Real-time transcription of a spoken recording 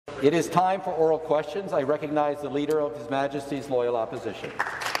It is time for oral questions. I recognize the Leader of His Majesty's Loyal Opposition.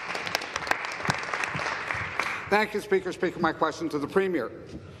 Thank you, Speaker. Speaker, my question to the Premier.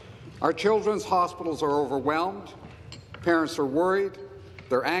 Our children's hospitals are overwhelmed. Parents are worried.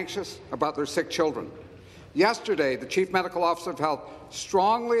 They're anxious about their sick children. Yesterday, the Chief Medical Officer of Health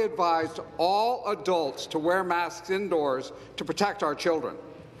strongly advised all adults to wear masks indoors to protect our children.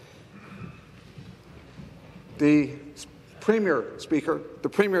 The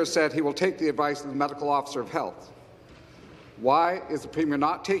Premier said he will take the advice of the Medical Officer of Health. Why is the Premier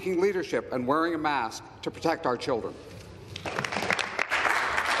not taking leadership and wearing a mask to protect our children? And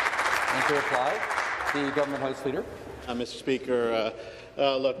to reply, the Government House Leader. Mr. Speaker,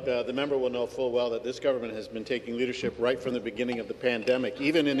 the member will know full well that this government has been taking leadership right from the beginning of the pandemic,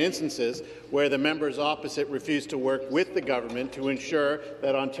 even in instances where the members opposite refused to work with the government to ensure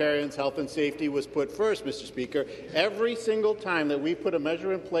that Ontarians' health and safety was put first, Mr. Speaker. Every single time that we put a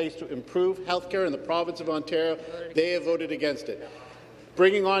measure in place to improve health care in the province of Ontario, they have voted against it.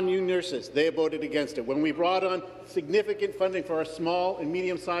 Bringing on new nurses, they voted against it. When we brought on significant funding for our small and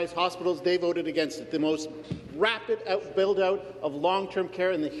medium-sized hospitals, they voted against it. The most rapid build-out of long-term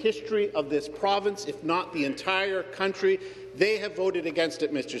care in the history of this province, if not the entire country, they have voted against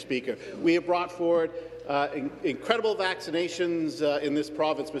it, Mr. Speaker. We have brought forward incredible vaccinations in this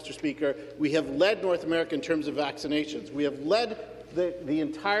province, Mr. Speaker. We have led North America in terms of vaccinations. We have led the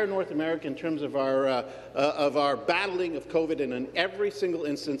entire North America in terms of our battling of COVID, and in every single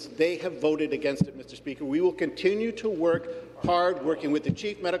instance, they have voted against it, Mr. Speaker. We will continue to work hard, working with the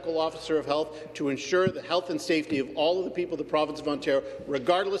Chief Medical Officer of Health, to ensure the health and safety of all of the people of the province of Ontario,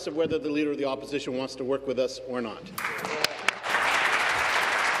 regardless of whether the Leader of the Opposition wants to work with us or not.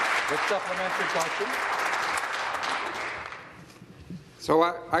 The supplementary question. So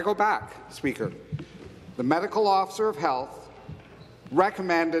I go back, Speaker. The Medical Officer of Health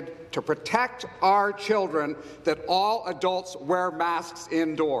recommended to protect our children that all adults wear masks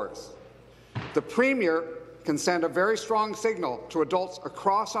indoors. The Premier can send a very strong signal to adults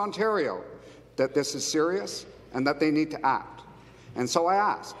across Ontario that this is serious and that they need to act. And so I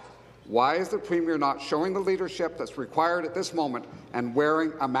ask, why is the Premier not showing the leadership that's required at this moment and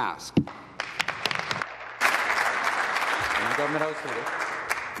wearing a mask? And the Government House Leader.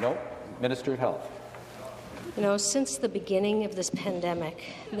 No. Minister of Health. You know, since the beginning of this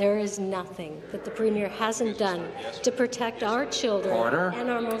pandemic, there is nothing that the Premier hasn't done to protect our children and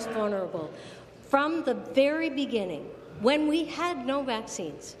our most vulnerable. From the very beginning, when we had no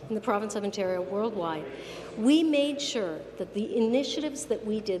vaccines in the province of Ontario worldwide, we made sure that the initiatives that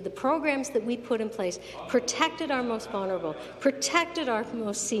we did, the programs that we put in place, protected our most vulnerable, protected our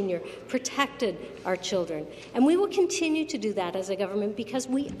most senior, protected our children. And we will continue to do that as a government, because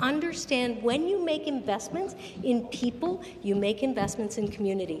we understand when you make investments in people, you make investments in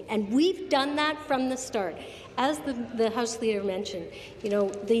community. And we've done that from the start. As the House Leader mentioned, you know,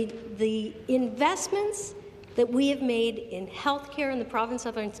 the investments that we have made in health care in the province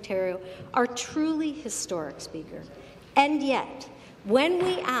of Ontario are truly historic, Speaker. And yet, when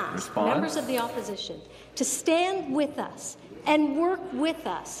we ask members of the opposition to stand with us and work with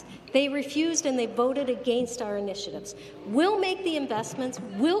us, they refused and they voted against our initiatives. We'll make the investments.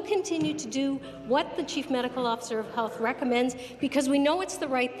 We'll continue to do what the Chief Medical Officer of Health recommends, because we know it's the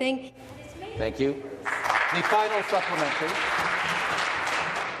right thing. Thank you. The final supplementary.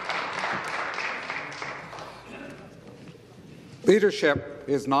 Leadership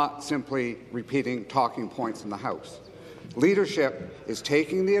is not simply repeating talking points in the House. Leadership is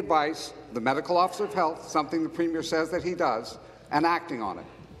taking the advice of the Medical Officer of Health, something the Premier says that he does, and acting on it.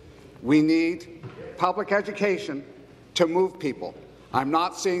 We need public education to move people. I'm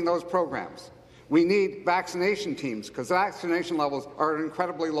not seeing those programs. We need vaccination teams, because vaccination levels are at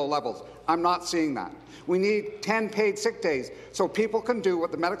incredibly low levels. I'm not seeing that. We need 10 paid sick days so people can do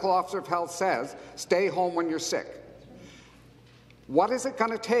what the Medical Officer of Health says, stay home when you're sick. What is it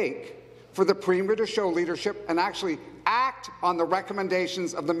going to take for the Premier to show leadership and actually act on the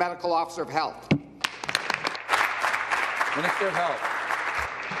recommendations of the Medical Officer of Health? Minister of Health.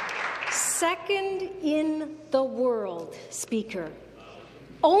 Second in the world, Speaker.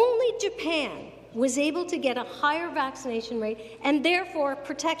 Only Japan was able to get a higher vaccination rate and therefore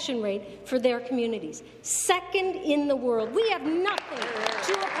protection rate for their communities. Second in the world. We have nothing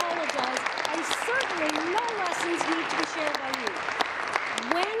to apologize, and certainly no lessons need to be shared by you.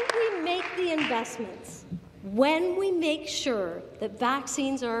 When we make the investments, when we make sure that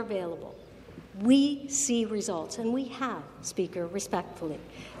vaccines are available, we see results, and we have, Speaker, respectfully.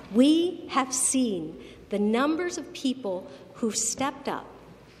 We have seen the numbers of people who've stepped up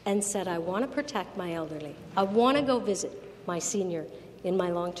and said, I want to protect my elderly. I want to go visit my senior in my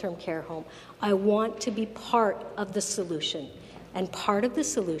long-term care home. I want to be part of the solution. And part of the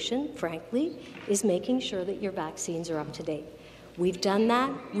solution, frankly, is making sure that your vaccines are up to date. We've done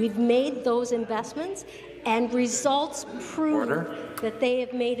that. We've made those investments, and results prove that they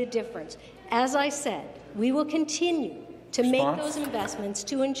have made a difference. As I said, we will continue to make those investments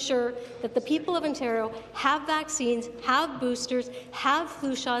to ensure that the people of Ontario have vaccines, have boosters, have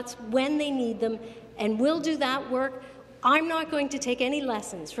flu shots when they need them, and we'll do that work. I'm not going to take any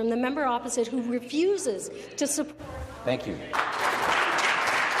lessons from the member opposite who refuses to support. Thank you. Next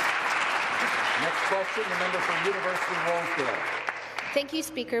question, the member from University Rosedale. Thank you,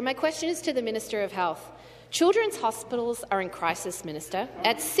 Speaker. My question is to the Minister of Health. Children's hospitals are in crisis, Minister.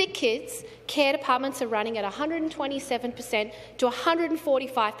 At Sick Kids, care departments are running at 127% to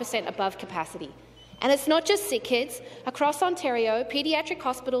 145% above capacity. And it's not just Sick Kids. Across Ontario, paediatric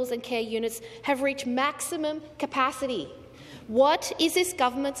hospitals and care units have reached maximum capacity. What is this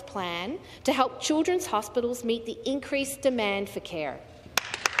government's plan to help children's hospitals meet the increased demand for care?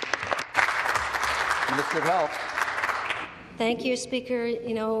 Minister of Health. Thank you, Speaker.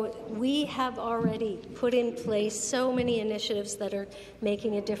 You know, we have already put in place so many initiatives that are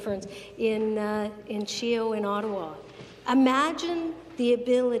making a difference in CHEO in Ottawa. Imagine the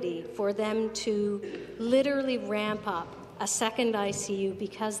ability for them to literally ramp up a second ICU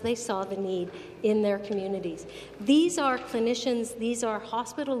because they saw the need in their communities. These are clinicians, these are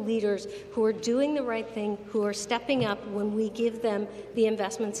hospital leaders who are doing the right thing, who are stepping up when we give them the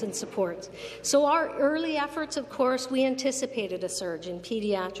investments and supports. So our early efforts, of course, we anticipated a surge in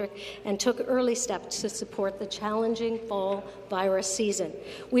pediatric and took early steps to support the challenging fall virus season.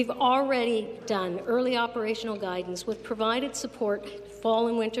 We've already done early operational guidance with provided support fall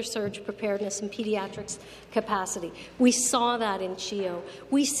and winter surge preparedness and pediatrics capacity. We saw that in CHEO.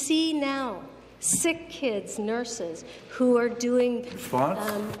 We see now Sick Kids nurses who are doing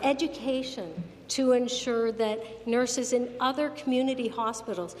education to ensure that nurses in other community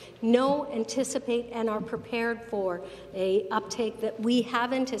hospitals know, anticipate, and are prepared for a uptake that we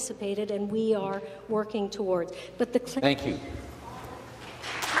have anticipated and we are working towards. But the Thank you.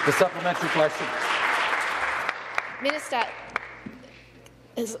 The supplementary question. Minister,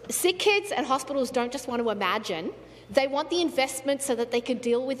 Sick Kids and hospitals don't just want to imagine. They want the investment so that they can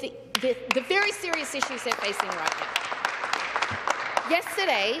deal with the very serious issues they're facing right now.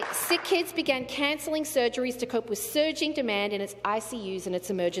 Yesterday, Sick Kids began cancelling surgeries to cope with surging demand in its ICUs and its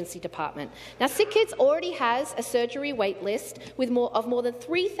emergency department. Now, Sick Kids already has a surgery wait list with more than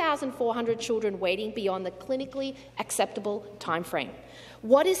 3,400 children waiting beyond the clinically acceptable timeframe.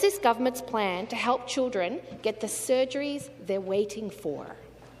 What is this government's plan to help children get the surgeries they're waiting for?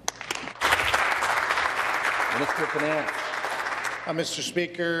 Minister of Finance. Mr.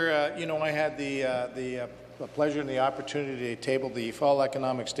 Speaker, you know, I had the pleasure and the opportunity to table the fall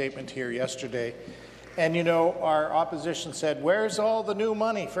economic statement here yesterday. And, you know, our opposition said, where's all the new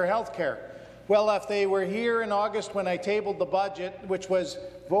money for health care? Well, if they were here in August when I tabled the budget, which was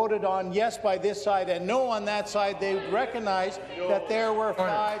voted on yes by this side and no on that side, they would recognize that there were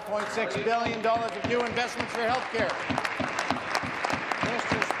 $5.6 billion of new investments for health care.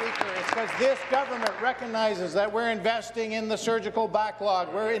 Mr. Speaker, it's because this government recognizes that we're investing in the surgical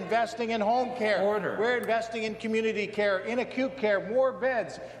backlog, we're investing in home care, we're investing in community care, in acute care, more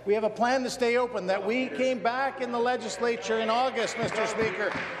beds. We have a plan to stay open that we came back in the legislature in August, Mr.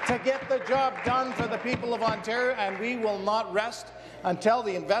 Speaker, to get the job done for the people of Ontario, and we will not rest until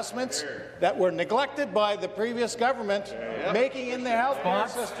the investments that were neglected by the previous government making in the health care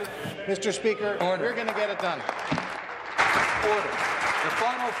system, Mr. Speaker, we're going to get it done. Order. The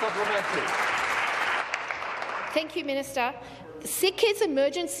final supplementary. Thank you, Minister. The Sick Kids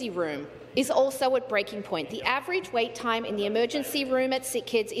emergency room is also at breaking point. The average wait time in the emergency room at Sick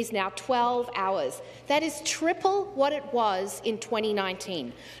Kids is now 12 hours. That is triple what it was in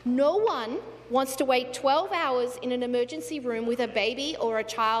 2019. No one wants to wait 12 hours in an emergency room with a baby or a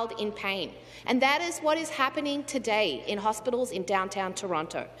child in pain. And that is what is happening today in hospitals in downtown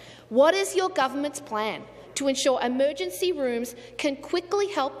Toronto. What is your government's plan to ensure emergency rooms can quickly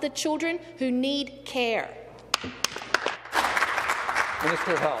help the children who need care?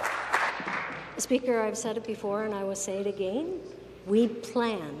 Minister of Health. Speaker, I've said it before and I will say it again. We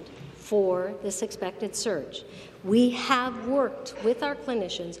planned for this expected surge. We have worked with our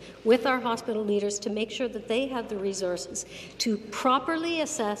clinicians, with our hospital leaders, to make sure that they have the resources to properly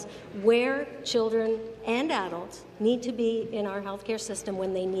assess where children and adults need to be in our healthcare system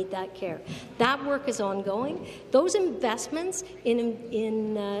when they need that care. That work is ongoing. Those investments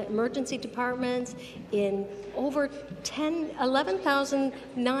in emergency departments, in over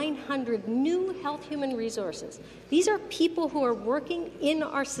 11,900 new health human resources. These are people who are working in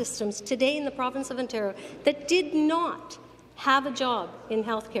our systems today in the province of Ontario that did not have a job in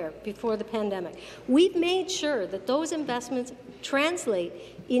healthcare before the pandemic. We've made sure that those investments translate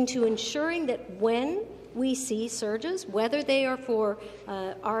into ensuring that when we see surges, whether they are for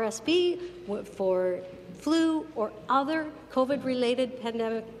RSV, for flu, or other COVID-related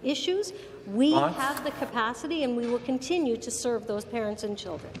pandemic issues, we have the capacity and we will continue to serve those parents and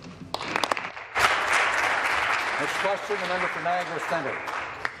children. Next question, the member for Niagara Centre.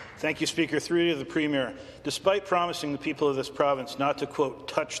 Thank you, Speaker. Through you to the Premier. Despite promising the people of this province not to, quote,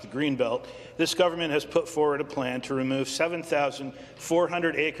 touch the Greenbelt, this government has put forward a plan to remove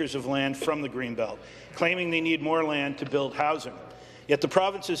 7,400 acres of land from the Greenbelt, claiming they need more land to build housing. Yet the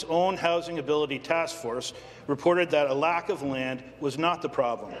province's own Housing Ability Task Force reported that a lack of land was not the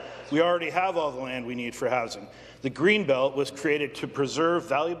problem. We already have all the land we need for housing. The Greenbelt was created to preserve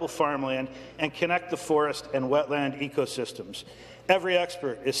valuable farmland and connect the forest and wetland ecosystems. Every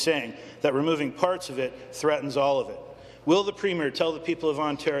expert is saying that removing parts of it threatens all of it. Will the Premier tell the people of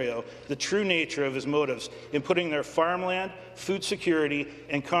Ontario the true nature of his motives in putting their farmland, food security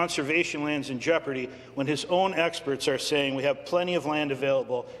and conservation lands in jeopardy when his own experts are saying we have plenty of land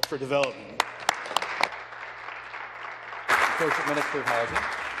available for development? Associate Minister of Housing.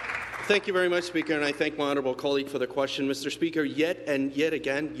 Thank you very much, Speaker, and I thank my honourable colleague for the question. Mr. Speaker, yet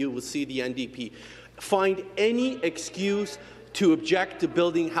again, you will see the NDP find any excuse to object to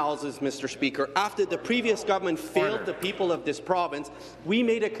building houses, Mr. Speaker. After the previous government failed the people of this province, we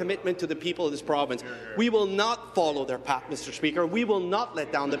made a commitment to the people of this province. We will not follow their path, Mr. Speaker. We will not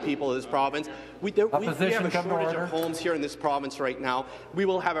let down the people of this province. We have a shortage of homes here in this province right now. We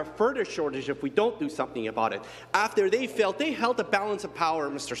will have a further shortage if we don't do something about it. After they failed, they held a balance of power,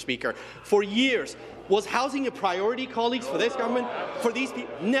 Mr. Speaker, for years. Was housing a priority, colleagues, for this government? For these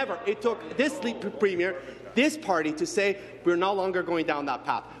people? Never. It took this Premier, this party, to say we're no longer going down that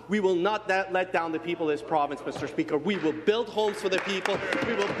path. We will not let down the people of this province, Mr. Speaker. We will build homes for the people.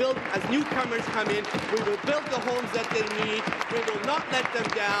 We will build, as newcomers come in, we will build the homes that they need. We will not let them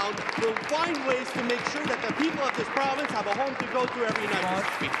down. We'll find ways to make sure that the people of this province have a home to go to every night,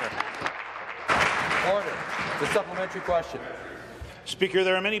 Mr. Speaker. Order. The supplementary question. Speaker,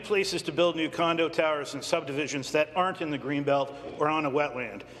 there are many places to build new condo towers and subdivisions that aren't in the Greenbelt or on a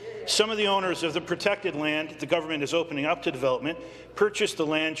wetland. Some of the owners of the protected land the government is opening up to development purchased the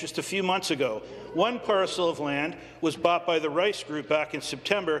land just a few months ago. One parcel of land was bought by the Rice Group back in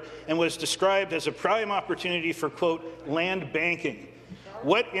September and was described as a prime opportunity for, quote, land banking.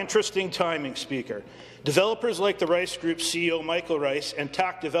 What interesting timing, Speaker. Developers like the Rice Group CEO Michael Rice and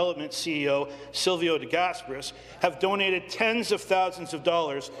TAC Development CEO Silvio De Gasperis have donated tens of thousands of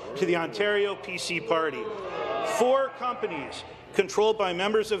dollars to the Ontario PC Party. 4 companies controlled by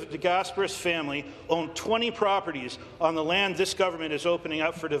members of the De Gasperis family own 20 properties on the land this government is opening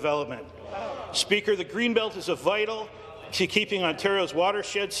up for development. Speaker, the Greenbelt is vital to keeping Ontario's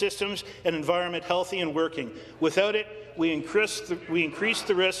watershed systems and environment healthy and working. Without it, we increase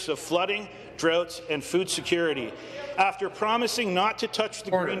the risks of flooding, droughts and food security. After promising not to touch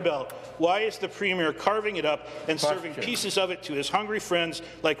the Greenbelt, why is the Premier carving it up and serving pieces of it to his hungry friends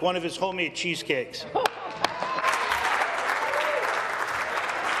like one of his homemade cheesecakes?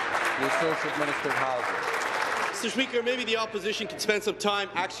 The Associate Minister of Housing. Mr. Speaker, maybe the opposition could spend some time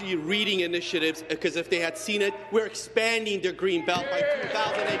actually reading initiatives, because if they had seen it, we're expanding the Greenbelt by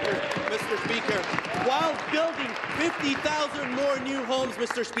 2,000 acres, Mr. Speaker, while building 50,000 more new homes,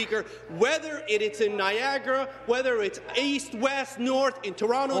 Mr. Speaker, whether it's in Niagara, whether it's east, west, north, in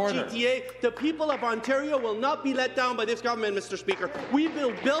Toronto, GTA, the people of Ontario will not be let down by this government, Mr. Speaker. We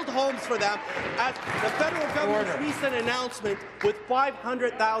will build homes for them, as the federal government's recent announcement with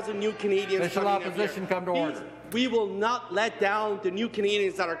 500,000 new Canadians Official coming opposition come to order. We will not let down the new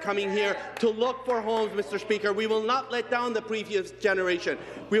Canadians that are coming here to look for homes, Mr. Speaker. We will not let down the previous generation.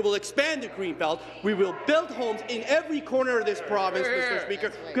 We will expand the Greenbelt. We will build homes in every corner of this province, Mr.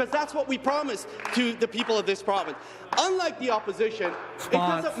 Speaker, because that's what we promised to the people of this province. Unlike the opposition, it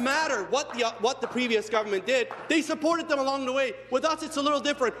doesn't matter what the previous government did. They supported them along the way. With us, it's a little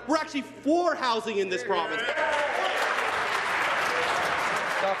different. We're actually for housing in this province.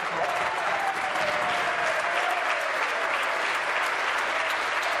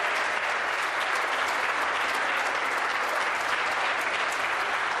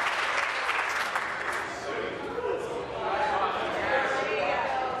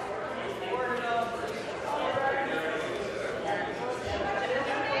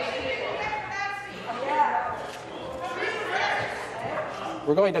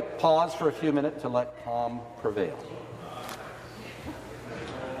 We're going to pause for a few minutes to let calm prevail.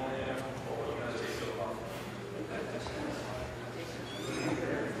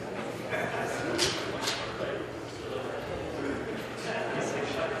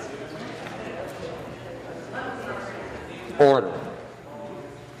 Order.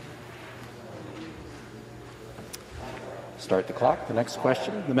 Start the clock. The next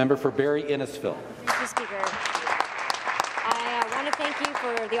question, the member for Barrie Innisfil. Mr. Speaker, I want to thank you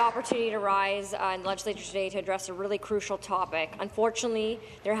for the opportunity to rise in the legislature today to address a really crucial topic. Unfortunately,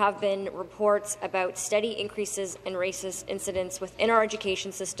 there have been reports about steady increases in racist incidents within our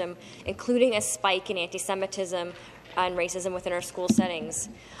education system, including a spike in anti-Semitism and racism within our school settings.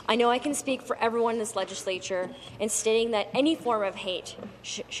 I know I can speak for everyone in this legislature in stating that any form of hate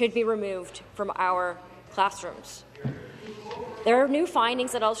should be removed from our classrooms. There are new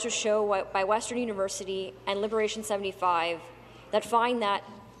findings that also show by Western University and Liberation 75 that find that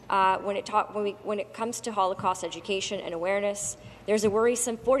when it comes to Holocaust education and awareness, there's a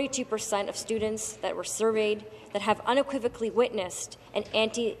worrisome 42% of students that were surveyed that have unequivocally witnessed an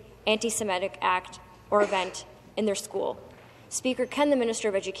anti-Semitic act or event in their school. Speaker, can the Minister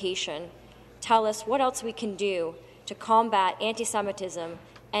of Education tell us what else we can do to combat anti-Semitism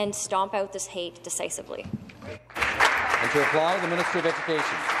and stomp out this hate decisively? And to reply, the Minister of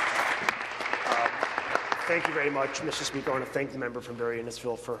Education. Thank you very much, Mr. Speaker. I want to thank the member from Barrie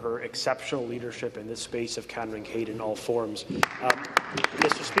Innisfil for her exceptional leadership in this space of countering hate in all forms.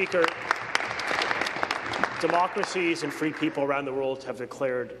 Mr. Speaker, democracies and free people around the world have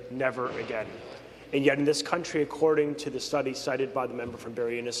declared never again. And yet in this country, according to the study cited by the member from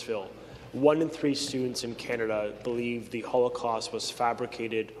Barrie Innisfil, 1 in 3 students in Canada believe the Holocaust was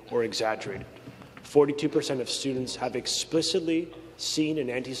fabricated or exaggerated. 42% of students have explicitly seen an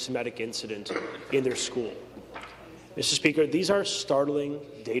anti-Semitic incident in their school. Mr. Speaker, these are startling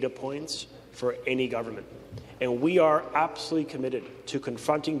data points for any government, and we are absolutely committed to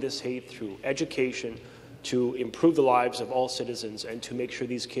confronting this hate through education, to improve the lives of all citizens, and to make sure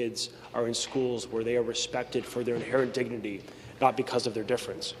these kids are in schools where they are respected for their inherent dignity, not because of their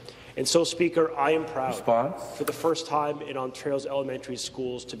difference. And so, Speaker, I am proud for the first time in Ontario's elementary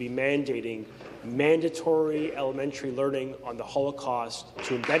schools to be mandating mandatory elementary learning on the Holocaust,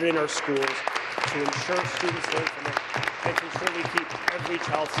 to embed it in our schools, to ensure students learn from it, and to ensure we keep every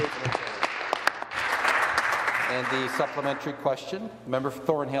child safe in Ontario. And the supplementary question, member for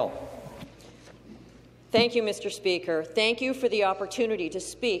Thornhill. Thank you, Mr. Speaker. Thank you for the opportunity to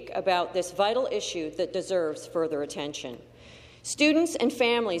speak about this vital issue that deserves further attention. Students and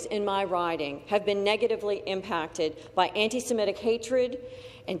families in my riding have been negatively impacted by anti-Semitic hatred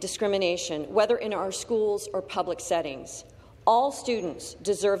and discrimination, whether in our schools or public settings. All students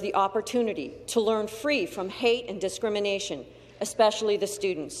deserve the opportunity to learn free from hate and discrimination, especially the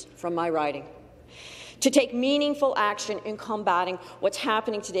students from my riding. To take meaningful action in combating what's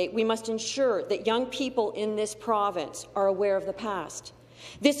happening today, we must ensure that young people in this province are aware of the past.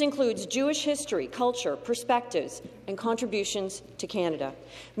 This includes Jewish history, culture, perspectives, and contributions to Canada.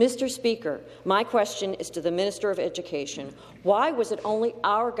 Mr. Speaker, my question is to the Minister of Education. Why was it only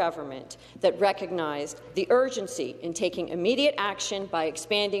our government that recognized the urgency in taking immediate action by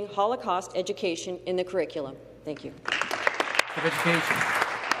expanding Holocaust education in the curriculum? Thank you. Education.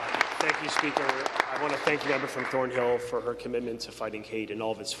 Thank you, Speaker. I want to thank the member from Thornhill for her commitment to fighting hate in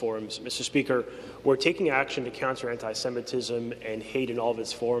all of its forms. Mr. Speaker, we're taking action to counter anti-Semitism and hate in all of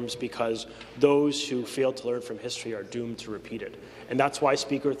its forms because those who fail to learn from history are doomed to repeat it. And that's why,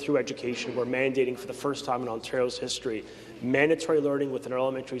 Speaker, through education, we're mandating for the first time in Ontario's history mandatory learning within our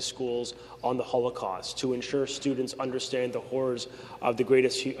elementary schools on the Holocaust to ensure students understand the horrors of the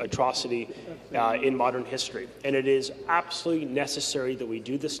greatest atrocity in modern history. And it is absolutely necessary that we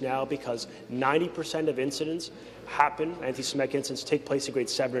do this now because 90% of incidents happen, anti-Semitic incidents take place in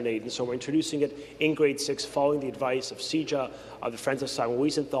grades 7 and 8, and so we're introducing it in grade 6 following the advice of CIJA, of the Friends of Simon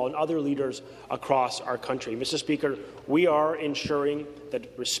Wiesenthal, and other leaders across our country. Mr. Speaker, we are ensuring that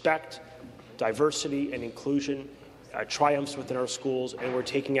respect, diversity, and inclusion triumphs within our schools, and we're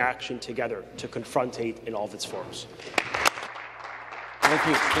taking action together to confront hate in all of its forms. Thank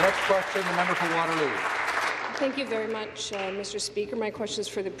you. The next question, the member for Waterloo. Thank you very much, Mr. Speaker. My question is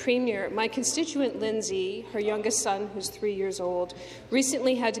for the Premier. My constituent Lindsay, her youngest son, who's 3 years old,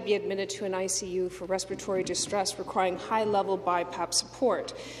 recently had to be admitted to an ICU for respiratory distress requiring high-level BiPAP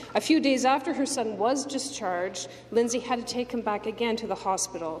support. A few days after her son was discharged, Lindsay had to take him back again to the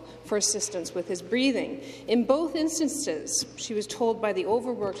hospital for assistance with his breathing. In both instances, she was told by the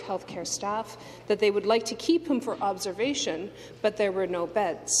overworked healthcare staff that they would like to keep him for observation, but there were no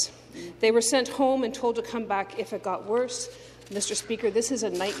beds. They were sent home and told to come back if it got worse, Mr. Speaker, this is a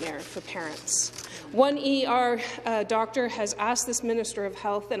nightmare for parents. One ER doctor has asked this Minister of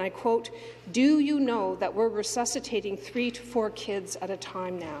Health, and I quote, "Do you know that we're resuscitating 3 to 4 kids at a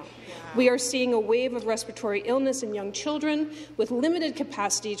time now? We are seeing a wave of respiratory illness in young children with limited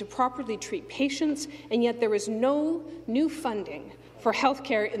capacity to properly treat patients, and yet there is no new funding for health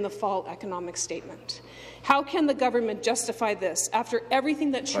care in the fall economic statement. How can the government justify this after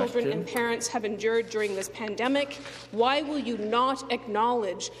everything that children and parents have endured during this pandemic? Why will you not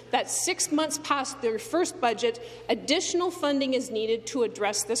acknowledge that 6 months past their first budget, additional funding is needed to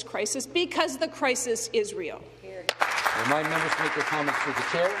address this crisis because the crisis is real?" Remind members to make their comments through the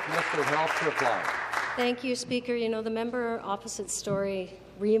chair. Minister of Health to reply. Thank you, Speaker. You know, the member opposite story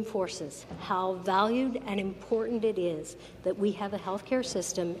reinforces how valued and important it is that we have a healthcare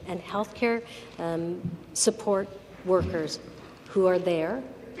system and healthcare support workers who are there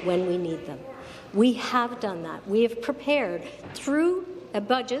when we need them. We have done that. We have prepared through a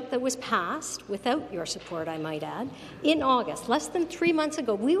budget that was passed, without your support, I might add, in August, less than 3 months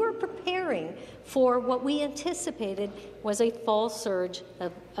ago. We were preparing for what we anticipated was a fall surge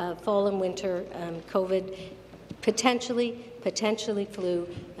of fall and winter COVID, potentially flu,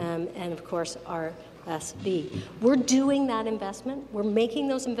 and of course RSV. We're doing that investment. We're making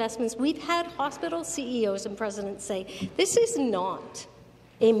those investments. We've had hospital CEOs and presidents say, this is not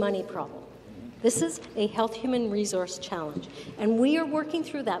a money problem. This is a health human resource challenge, and we are working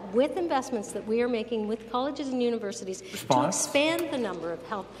through that with investments that we are making with colleges and universities to expand the number of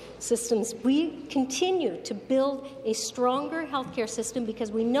health systems. We continue to build a stronger healthcare system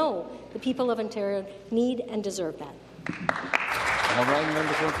because we know the people of Ontario need and deserve that. I'll remind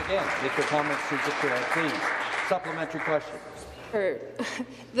members once again, make your comments through the chair, please. Supplementary question.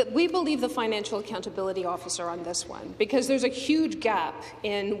 We believe the financial accountability officer on this one because there's a huge gap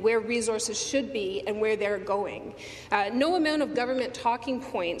in where resources should be and where they're going. No amount of government talking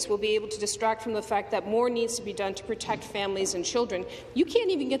points will be able to distract from the fact that more needs to be done to protect families and children. You can't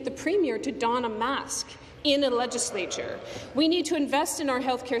even get the Premier to don a mask in a legislature. We need to invest in our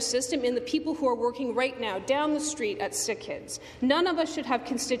healthcare system, in the people who are working right now down the street at SickKids. None of us should have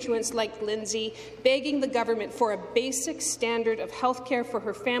constituents like Lindsay begging the government for a basic standard of healthcare for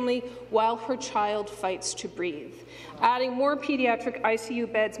her family while her child fights to breathe. Adding more pediatric ICU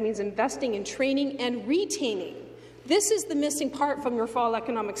beds means investing in training and retaining. This is the missing part from your fall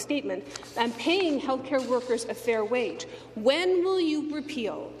economic statement, and paying healthcare workers a fair wage. When will you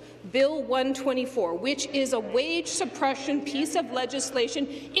repeal Bill 124, which is a wage suppression piece of legislation?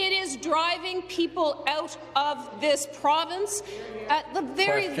 It is driving people out of this province. At the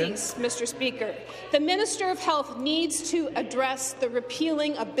very least, Mr. Speaker, the Minister of Health needs to address the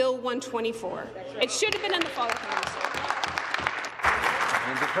repealing of Bill 124. It should have been in the fall economic statement.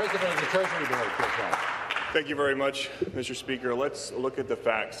 And the President of the Treasury Board, Thank you very much, Mr. Speaker. Let's look at the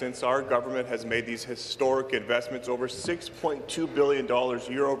facts. Since our government has made these historic investments, over $6.2 billion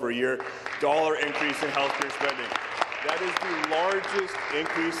year-over-year increase in healthcare spending. That is the largest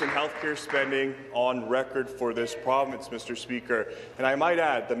increase in healthcare spending on record for this province, Mr. Speaker. And I might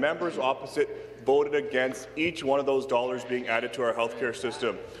add, the members opposite voted against each one of those dollars being added to our healthcare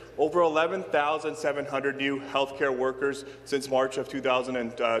system. Over 11,700 new healthcare workers since March of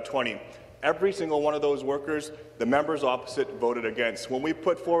 2020. Every single one of those workers, the members opposite voted against. When we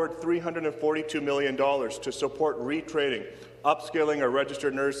put forward $342 million to support retraining, upskilling our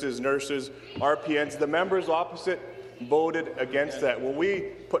registered nurses, RPNs, the members opposite voted against that. When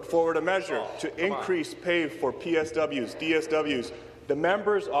we put forward a measure to increase pay for PSWs, DSWs, the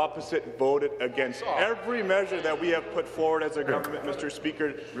members opposite voted against every measure that we have put forward as a government, Mr.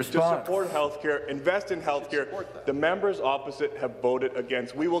 Speaker, to support health care, invest in health care. The members opposite have voted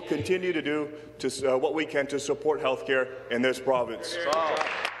against. We will continue to do what we can to support health care in this province.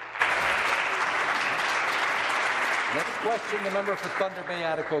 Next question, the member for Thunder Bay,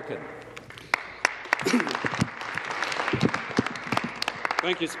 Atikokan.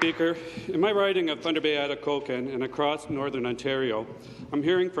 Thank you, Speaker. In my riding of Thunder Bay, Atikokan, and across Northern Ontario, I'm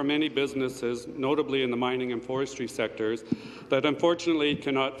hearing from many businesses, notably in the mining and forestry sectors, that unfortunately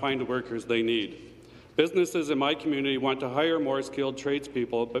cannot find the workers they need. Businesses in my community want to hire more skilled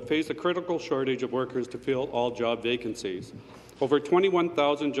tradespeople, but face a critical shortage of workers to fill all job vacancies. Over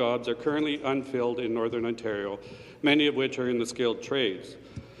 21,000 jobs are currently unfilled in Northern Ontario, many of which are in the skilled trades.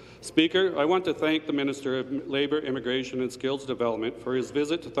 Speaker, I want to thank the Minister of Labour, Immigration and Skills Development for his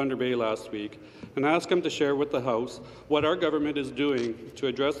visit to Thunder Bay last week and ask him to share with the House what our government is doing to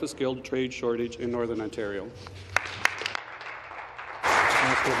address the skilled trade shortage in Northern Ontario.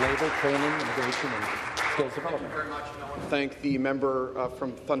 Minister of Labour, Training, Immigration and Skills Development. Thank you very much. thank the member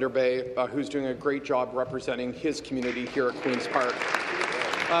from Thunder Bay who's doing a great job representing his community here at Queen's Park.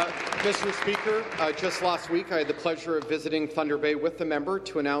 Mr. Speaker, just last week I had the pleasure of visiting Thunder Bay with the member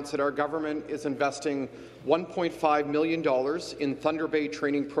to announce that our government is investing $1.5 million in Thunder Bay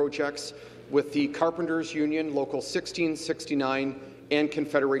training projects with the Carpenters Union, Local 1669, and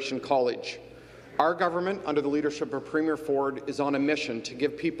Confederation College. Our government, under the leadership of Premier Ford, is on a mission to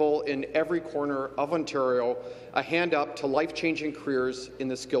give people in every corner of Ontario a hand up to life-changing careers in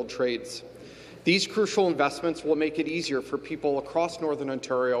the skilled trades. These crucial investments will make it easier for people across Northern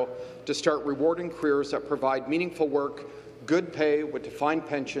Ontario to start rewarding careers that provide meaningful work, good pay with defined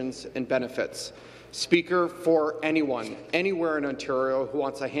pensions and benefits. Speaker, for anyone, anywhere in Ontario who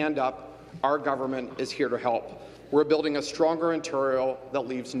wants a hand up, our government is here to help. We're building a stronger Ontario that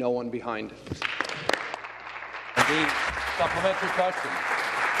leaves no one behind. The supplementary question.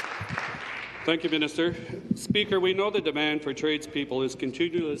 Thank you, Minister. Speaker, we know the demand for tradespeople is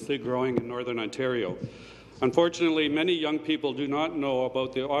continuously growing in Northern Ontario. Unfortunately, many young people do not know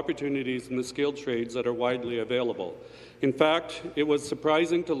about the opportunities in the skilled trades that are widely available. In fact, it was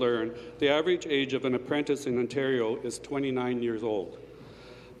surprising to learn the average age of an apprentice in Ontario is 29 years old.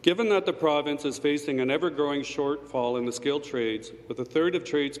 Given that the province is facing an ever-growing shortfall in the skilled trades, with a third of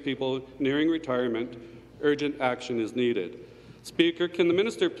tradespeople nearing retirement, urgent action is needed. Speaker, can the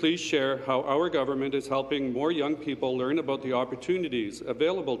minister please share how our government is helping more young people learn about the opportunities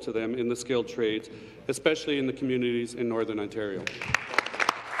available to them in the skilled trades, especially in the communities in Northern Ontario?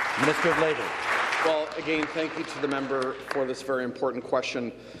 Minister of Labour. Well, again, thank you to the member for this very important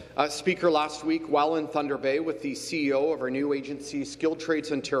question. Speaker, last week, while in Thunder Bay with the CEO of our new agency, Skilled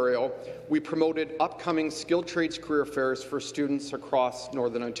Trades Ontario, we promoted upcoming skilled trades career fairs for students across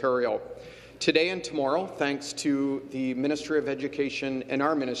Northern Ontario. Today and tomorrow, thanks to the Ministry of Education and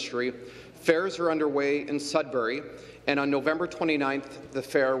our ministry, fairs are underway in Sudbury, and on November 29th, the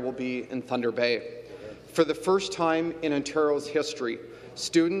fair will be in Thunder Bay. For the first time in Ontario's history,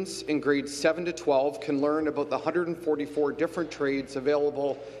 students in grades 7 to 12 can learn about the 144 different trades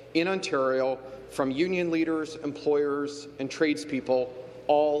available in Ontario from union leaders, employers, and tradespeople,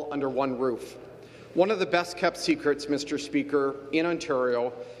 all under one roof. One of the best-kept secrets, Mr. Speaker, in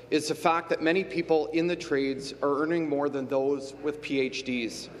Ontario is the fact that many people in the trades are earning more than those with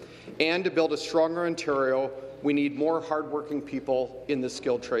PhDs. And to build a stronger Ontario, we need more hardworking people in the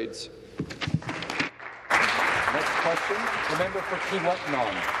skilled trades. Next question, the member for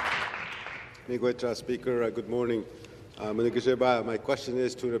Kiiwetinoong. Miigwech, Speaker. Good morning. My question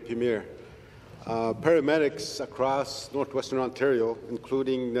is to the Premier. Paramedics across northwestern Ontario,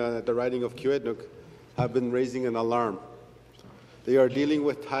 including the riding of Kiiwetinoong, have been raising an alarm. They are dealing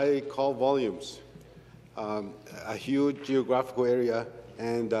with high call volumes, a huge geographical area,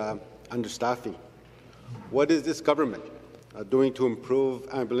 and understaffing. What is this government doing to improve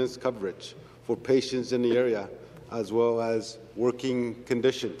ambulance coverage for patients in the area, as well as working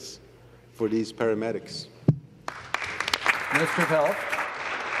conditions for these paramedics? Minister of Health.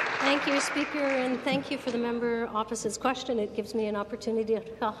 Thank you, Speaker, and thank you for the member opposite's question. It gives me an opportunity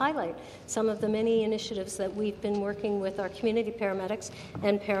to highlight some of the many initiatives that we've been working with our community paramedics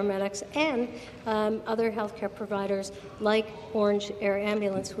and other healthcare providers like Orange Air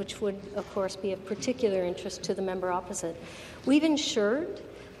Ambulance, which would, of course, be of particular interest to the member opposite. We've ensured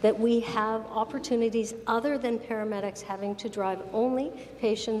that we have opportunities other than paramedics having to drive only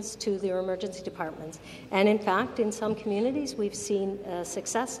patients to their emergency departments. And in fact, in some communities, we've seen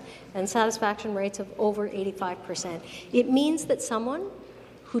success and satisfaction rates of over 85%. It means that someone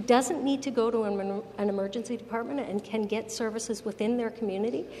who doesn't need to go to an emergency department and can get services within their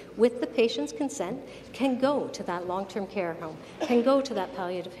community with the patient's consent can go to that long-term care home, can go to that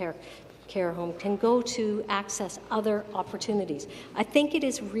palliative care home, can go to access other opportunities. I think it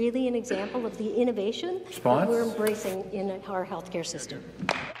is really an example of the innovation that we're embracing in our healthcare system.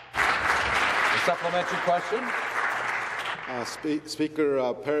 A supplementary question. Speaker,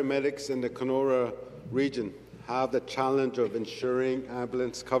 paramedics in the Kenora region have the challenge of ensuring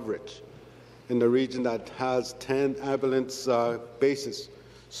ambulance coverage in the region that has 10 ambulance bases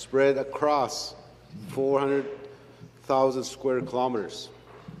spread across 400,000 square kilometers.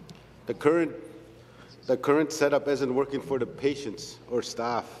 The current setup isn't working for the patients or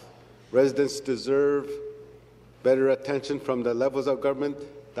staff. Residents deserve better attention from the levels of government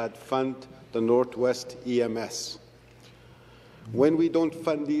that fund the Northwest EMS. When we don't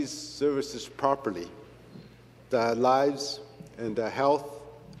fund these services properly, the lives and the health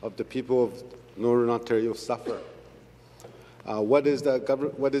of the people of Northern Ontario suffer. What is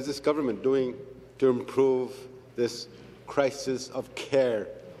this government doing to improve this crisis of care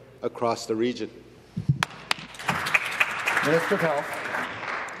across the region? Minister of Health.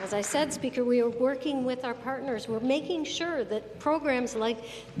 As I said, Speaker, we are working with our partners. We're making sure that programs like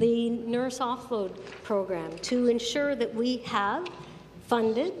the Nurse Offload program to ensure that we have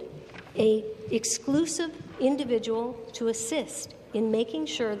funded an exclusive individual to assist in making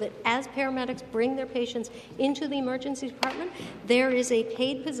sure that as paramedics bring their patients into the emergency department, there is a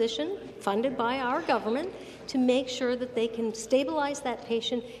paid position funded by our government to make sure that they can stabilize that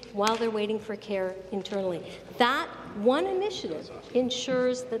patient while they're waiting for care internally. That one initiative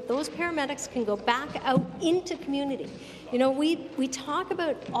ensures that those paramedics can go back out into community. You know, we talk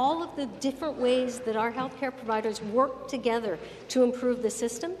about all of the different ways that our healthcare providers work together to improve the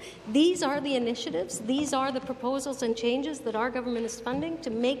system. These are the initiatives, these are the proposals and changes that our government is funding to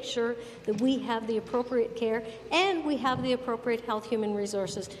make sure that we have the appropriate care and we have the appropriate health human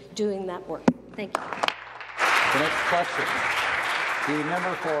resources doing that work. Thank you. The next question, the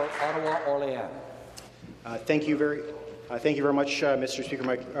member for Ottawa-Orléans. Thank you very much, Mr. Speaker.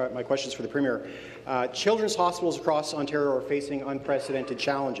 My questions for the Premier. Children's hospitals across Ontario are facing unprecedented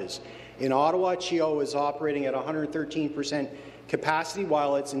challenges. In Ottawa, CHEO is operating at 113% capacity,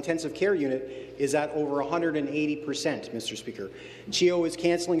 while its intensive care unit is at over 180%, Mr. Speaker. CHEO is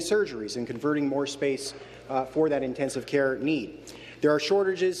cancelling surgeries and converting more space for that intensive care need. There are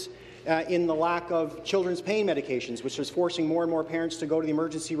shortages in the lack of children's pain medications, which is forcing more and more parents to go to the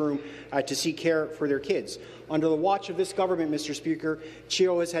emergency room to seek care for their kids. Under the watch of this government, Mr. Speaker,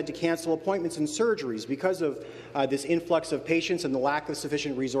 CHEO has had to cancel appointments and surgeries because of this influx of patients and the lack of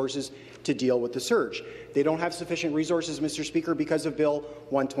sufficient resources to deal with the surge. They don't have sufficient resources, Mr. Speaker, because of Bill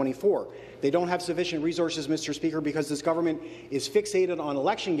 124. They don't have sufficient resources, Mr. Speaker, because this government is fixated on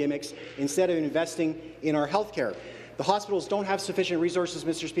election gimmicks instead of investing in our health care. The hospitals don't have sufficient resources,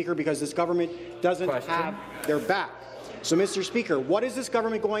 Mr. Speaker, because this government doesn't have their back. So, Mr. Speaker, what is this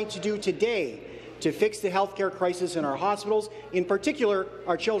government going to do today to fix the health care crisis in our hospitals, in particular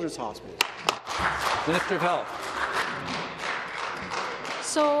our children's hospitals? Minister of Health.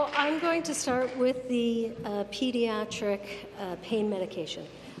 So I'm going to start with the pediatric pain medication.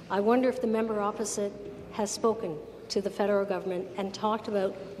 I wonder if the member opposite has spoken to the federal government and talked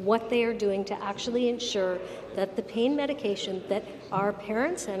about what they are doing to actually ensure that the pain medication that our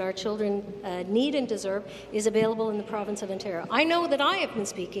parents and our children need and deserve is available in the province of Ontario. I know that I have been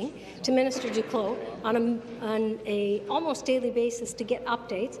speaking to Minister Duclos on a almost daily basis to get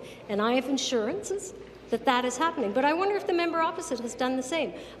updates, and I have assurances that that is happening. But I wonder if the member opposite has done the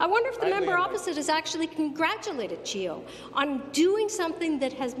same. I wonder if the member opposite has actually congratulated CHEO on doing something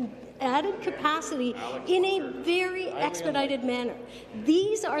that has added capacity in a very expedited manner.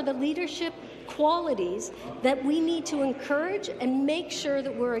 These are the leadership qualities that we need to encourage and make sure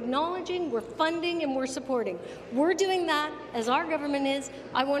that we're acknowledging, we're funding, and we're supporting. We're doing that as our government is.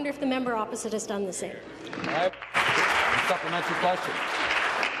 I wonder if the member opposite has done the same. Supplementary question.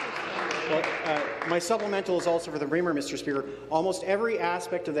 Well, my supplemental is also for the Premier, Mr. Speaker. Almost every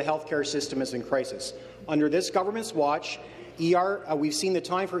aspect of the healthcare system is in crisis. Under this government's watch, we've seen the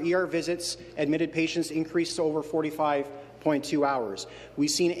time for ER visits, admitted patients increase to over 45.2 hours. We've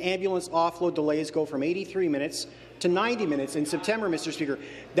seen ambulance offload delays go from 83 minutes to 90 minutes in September, Mr. Speaker.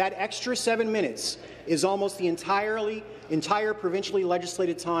 That extra 7 minutes is almost the entire provincially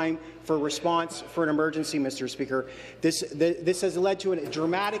legislated time for response for an emergency, Mr. Speaker. This has led to a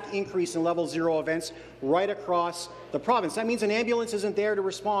dramatic increase in level 0 events right across the province. That means an ambulance isn't there to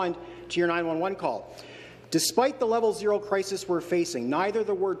respond to your 911 call. Despite the level 0 crisis we're facing, neither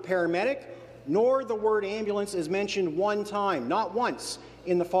the word paramedic nor the word ambulance is mentioned one time, not once,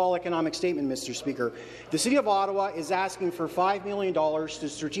 in the fall economic statement, Mr. Speaker. The City of Ottawa is asking for $5 million to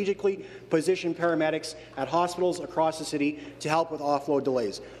strategically position paramedics at hospitals across the city to help with offload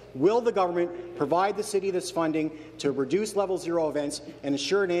delays. Will the government provide the city this funding to reduce level 0 events and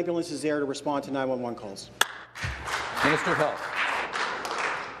ensure an ambulance is there to respond to 911 calls? Minister of Health.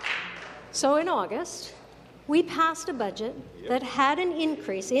 So in August, we passed a budget that had an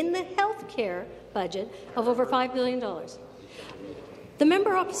increase in the health care budget of over $5 billion. The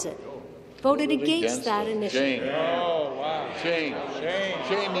member opposite voted against that initiative. Shame. Oh, wow. Shame.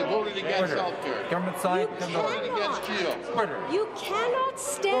 Shame. You voted against health care. Government side. You voted against CHEO. You cannot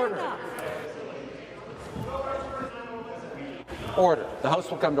stand up. Order. The House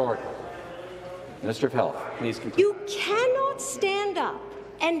will come to order. Minister of Health, please continue. You cannot stand up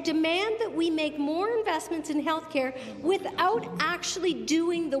and demand that we make more investments in health care without actually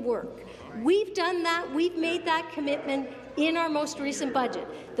doing the work. We've done that. We've made that commitment in our most recent budget.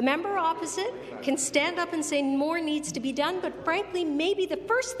 The member opposite can stand up and say more needs to be done, but frankly, maybe the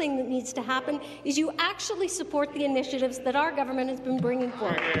first thing that needs to happen is you actually support the initiatives that our government has been bringing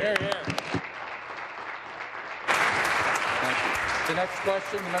forward. Thank The next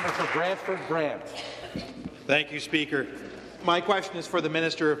question, the member for Brantford Brant. Thank you, Speaker. My question is for the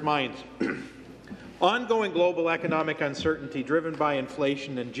Minister of Mines. Ongoing global economic uncertainty driven by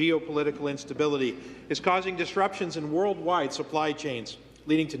inflation and geopolitical instability is causing disruptions in worldwide supply chains,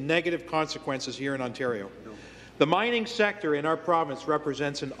 leading to negative consequences here in Ontario. The mining sector in our province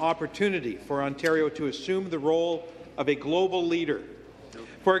represents an opportunity for Ontario to assume the role of a global leader.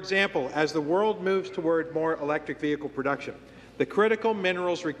 For example, as the world moves toward more electric vehicle production, the critical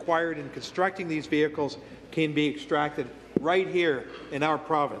minerals required in constructing these vehicles can be extracted right here in our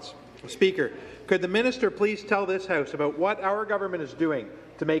province. Speaker, could the minister please tell this House about what our government is doing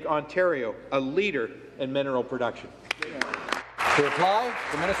to make Ontario a leader in mineral production? To reply,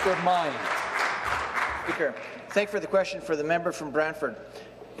 the Minister of Mines. Speaker, thank you for the question for the member from Brantford.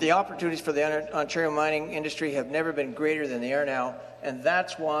 The opportunities for the Ontario mining industry have never been greater than they are now, and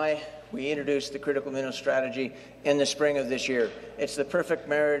that's why we introduced the Critical Minerals Strategy in the spring of this year. It's the perfect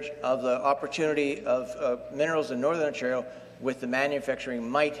marriage of the opportunity of minerals in Northern Ontario with the manufacturing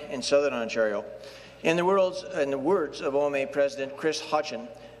might in Southern Ontario. In the words of OMA President Chris Hodgson,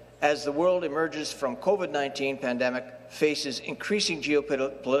 as the world emerges from COVID-19 pandemic, faces increasing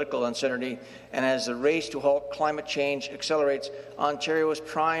geopolitical uncertainty, and as the race to halt climate change accelerates, Ontario is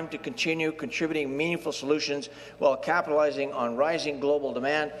primed to continue contributing meaningful solutions while capitalizing on rising global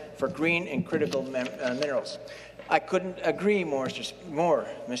demand for green and critical minerals. I couldn't agree more,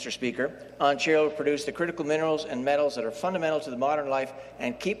 Mr. Speaker. Ontario will produce the critical minerals and metals that are fundamental to the modern life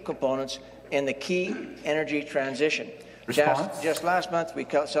and keep components in the key energy transition. Just last month, we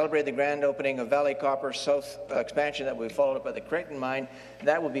celebrated the grand opening of Valley Copper South expansion that we followed up by the Creighton mine.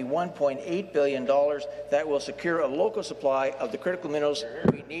 That will be $1.8 billion that will secure a local supply of the critical minerals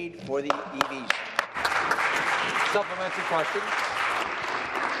we need for the EVs. Supplementary question.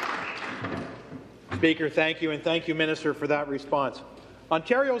 Speaker, thank you, and thank you, Minister, for that response.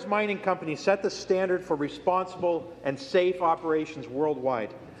 Ontario's mining companies set the standard for responsible and safe operations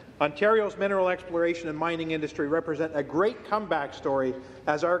worldwide. Ontario's mineral exploration and mining industry represent a great comeback story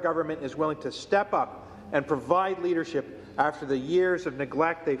as our government is willing to step up and provide leadership after the years of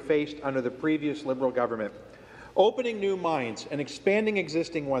neglect they faced under the previous Liberal government. Opening new mines and expanding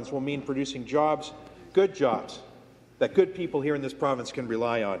existing ones will mean producing jobs that good people here in this province can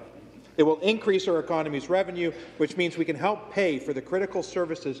rely on. It will increase our economy's revenue, which means we can help pay for the critical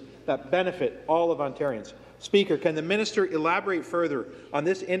services that benefit all of Ontarians. Speaker, can the minister elaborate further on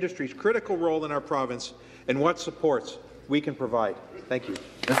this industry's critical role in our province and what supports we can provide? Thank you.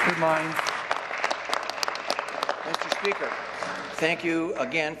 Mr. Mines. Mr. Speaker, thank you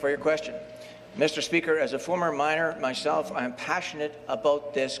again for your question. Mr. Speaker, as a former miner myself, I am passionate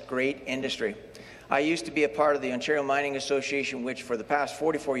about this great industry. I used to be a part of the Ontario Mining Association, which for the past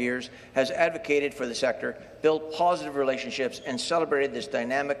 44 years has advocated for the sector, built positive relationships, and celebrated this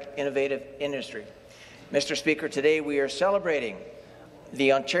dynamic, innovative industry. Mr. Speaker, today we are celebrating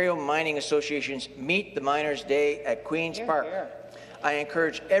the Ontario Mining Association's Meet the Miners Day at Queen's Park. I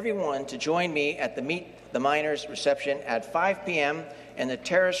encourage everyone to join me at the Meet the Miners reception at 5 p.m. in the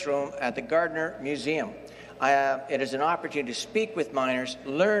Terrace Room at the Gardner Museum. It is an opportunity to speak with miners,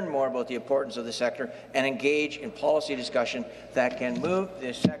 learn more about the importance of the sector, and engage in policy discussion that can move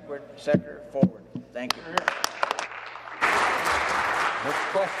this sector forward. Thank you. Next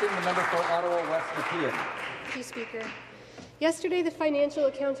question, the member for Ottawa West Nepean. Thank you, Speaker. Yesterday, the Financial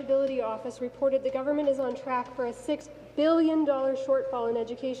Accountability Office reported the government is on track for a $6 billion shortfall in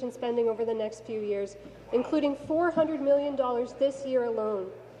education spending over the next few years, including $400 million this year alone.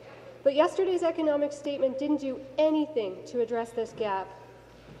 But yesterday's economic statement didn't do anything to address this gap.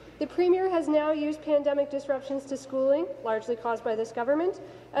 The Premier has now used pandemic disruptions to schooling, largely caused by this government,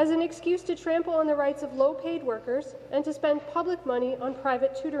 as an excuse to trample on the rights of low-paid workers and to spend public money on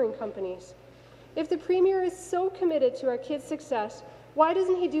private tutoring companies. If the Premier is so committed to our kids' success, why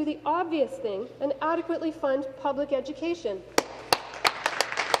doesn't he do the obvious thing and adequately fund public education?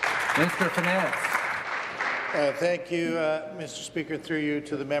 Minister of Finance. Thank you, Mr. Speaker, through you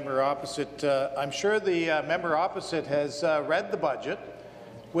to the member opposite. I'm sure the member opposite has read the budget,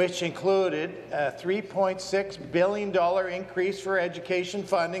 which included a $3.6 billion increase for education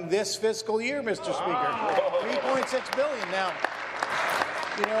funding this fiscal year, Mr. Speaker. $3.6 billion. Now,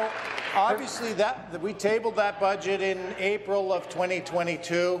 you know, obviously we tabled that budget in April of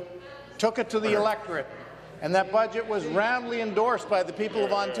 2022, took it to the electorate, and that budget was roundly endorsed by the people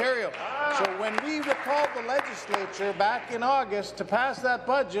of Ontario. So when we recalled the legislature back in August to pass that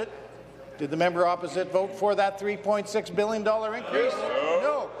budget, did the member opposite vote for that $3.6 billion increase?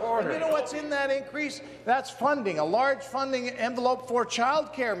 No. And you know what's in that increase? That's funding, a large funding envelope for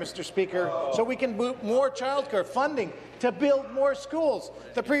childcare, Mr. Speaker, so we can boot more childcare funding to build more schools.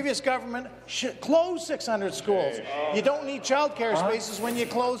 The previous government closed 600 schools. You don't need childcare spaces when you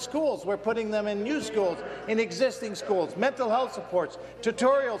close schools. We're putting them in new schools, in existing schools, mental health supports,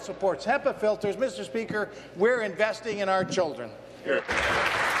 tutorial supports, HEPA filters. Mr. Speaker, we're investing in our children.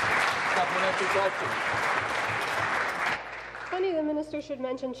 Supplementary question. Funny the minister should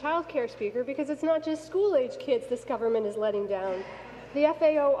mention childcare, Speaker, because it's not just school-age kids this government is letting down. The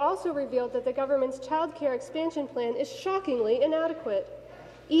FAO also revealed that the government's childcare expansion plan is shockingly inadequate.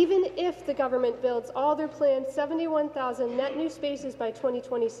 Even if the government builds all their planned 71,000 net new spaces by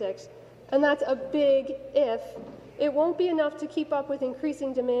 2026, and that's a big if, it won't be enough to keep up with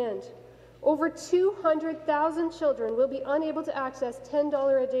increasing demand. Over 200,000 children will be unable to access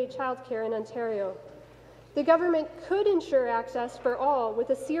 $10 a day childcare in Ontario. The government could ensure access for all with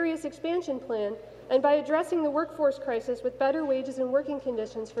a serious expansion plan and by addressing the workforce crisis with better wages and working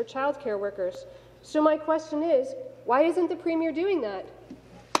conditions for childcare workers. So my question is, why isn't the Premier doing that?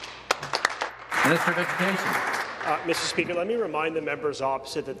 Minister of Education. Mr. Speaker, let me remind the members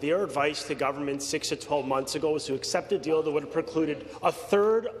opposite that their advice to government 6 to 12 months ago was to accept a deal that would have precluded a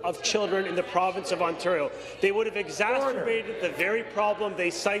third of children in the province of Ontario. They would have exacerbated the very problem they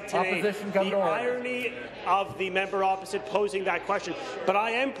cite today. The irony of the member opposite posing that question. But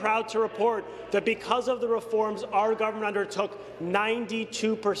I am proud to report that because of the reforms our government undertook,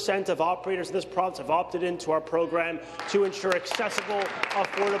 92% of operators in this province have opted into our program to ensure accessible,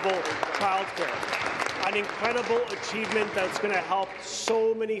 affordable childcare. An incredible achievement that's going to help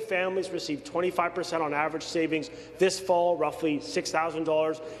so many families receive 25% on average savings this fall, roughly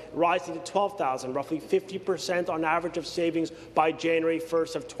 $6,000, rising to $12,000, roughly 50% on average of savings by January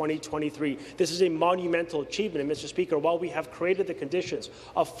 1st of 2023. This is a monumental achievement, and Mr. Speaker, while we have created the conditions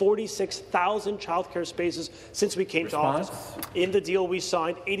of 46,000 childcare spaces since we came to office, in the deal we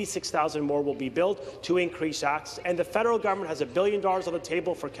signed, 86,000 more will be built to increase access, and the federal government has $1 billion on the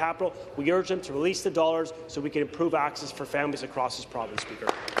table for capital. We urge them to release the dollars so we can improve access for families across this province, Speaker.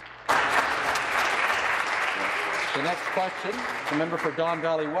 The next question, the member for Don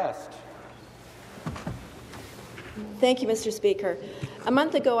Valley West. Thank you, Mr. Speaker. A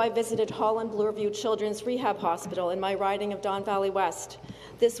month ago, I visited Holland Bloorview Children's Rehab Hospital in my riding of Don Valley West.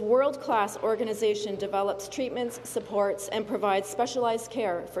 This world-class organization develops treatments, supports, and provides specialized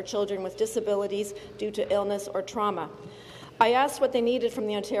care for children with disabilities due to illness or trauma. I asked what they needed from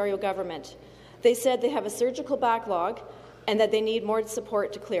the Ontario government. They said they have a surgical backlog and that they need more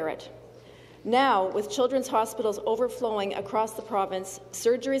support to clear it. Now, with children's hospitals overflowing across the province,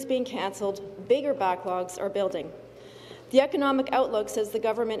 surgeries being cancelled, bigger backlogs are building. The economic outlook says the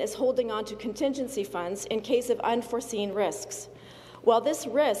government is holding on to contingency funds in case of unforeseen risks. While this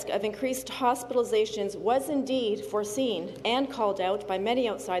risk of increased hospitalizations was indeed foreseen and called out by many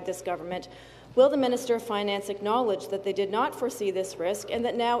outside this government, will the Minister of Finance acknowledge that they did not foresee this risk and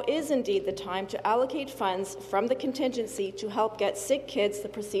that now is indeed the time to allocate funds from the contingency to help get sick kids the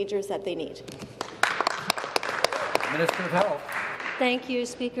procedures that they need? Minister of Health. Thank you,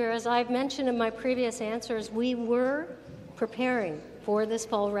 Speaker. As I've mentioned in my previous answers, we were preparing for this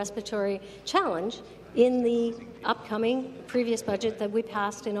fall respiratory challenge in the upcoming previous budget that we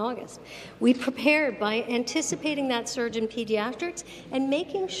passed in August. We prepared by anticipating that surge in pediatrics and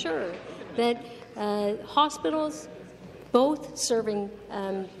making sure that hospitals, both serving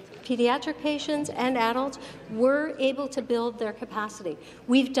pediatric patients and adults, were able to build their capacity.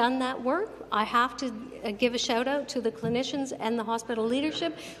 We've done that work. I have to give a shout-out to the clinicians and the hospital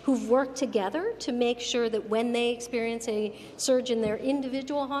leadership who've worked together to make sure that when they experience a surge in their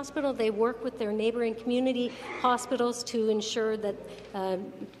individual hospital, they work with their neighbouring community hospitals to ensure that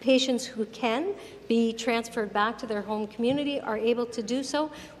patients who can be transferred back to their home community are able to do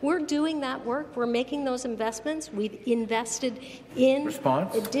so. We're doing that work. We're making those investments. We've invested in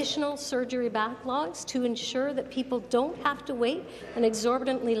additional surgery backlogs to ensure that people don't have to wait an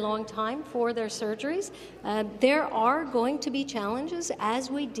exorbitantly long time for their surgeries. There are going to be challenges as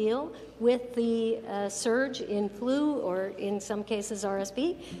we deal with the surge in flu or in some cases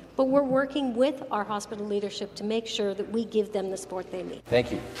RSV, but we're working with our hospital leadership to make sure that we give them the support they need.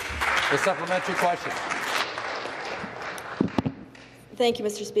 Thank you. The supplementary question. Thank you,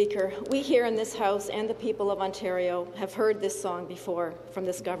 Mr. Speaker. We here in this House and the people of Ontario have heard this song before from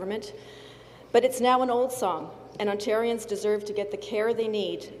this government, but it's now an old song, and Ontarians deserve to get the care they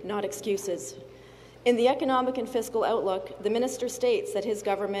need, not excuses. In the economic and fiscal outlook, the minister states that his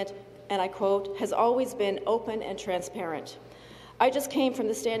government, and I quote, has always been open and transparent. I just came from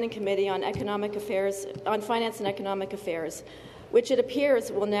the Standing Committee on Economic Affairs, on Finance and Economic Affairs, which it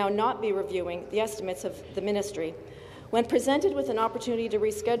appears will now not be reviewing the estimates of the ministry. When presented with an opportunity to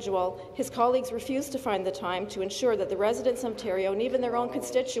reschedule, his colleagues refused to find the time to ensure that the residents of Ontario and even their own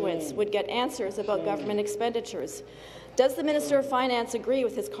constituents would get answers about government expenditures. Does the Minister of Finance agree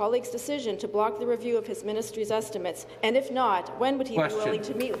with his colleague's decision to block the review of his ministry's estimates? And if not, when would he be willing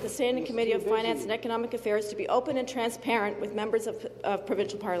to meet with the Standing Committee of Finance and Economic Affairs to be open and transparent with members of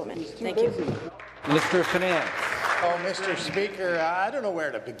provincial parliament? Thank you. Minister of Finance. Oh, Mr. Speaker, I don't know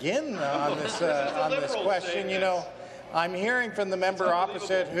where to begin on this question. You know, I'm hearing from the member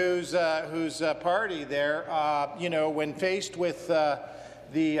opposite whose party there, you know, when faced with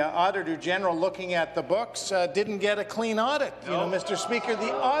the Auditor General looking at the books, didn't get a clean audit. You know, Mr. Speaker,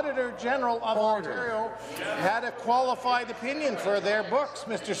 the Auditor General of Ontario had a qualified opinion for their books,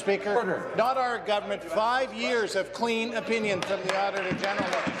 Mr. Speaker. Not our government. 5 years of clean opinion from the Auditor General.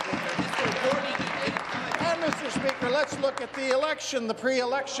 And, Mr. Speaker, let's look at the election, the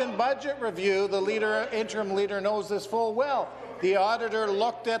pre-election budget review. The interim leader knows this full well. The auditor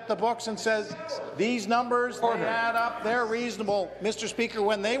looked at the books and says, these numbers, they add up, they're reasonable. Mr. Speaker,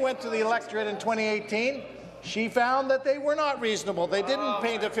 when they went to the electorate in 2018, she found that they were not reasonable. They didn't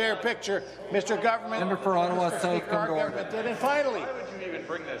paint a fair picture. Mr. Government, Member for Ottawa South, our government did. And finally,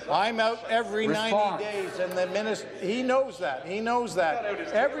 I'm out every 90 days, and the minister, he knows that. He knows that.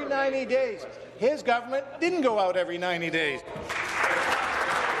 Every 90 days. His government didn't go out every 90 days.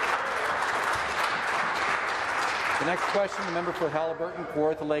 The next question, the member for Haliburton,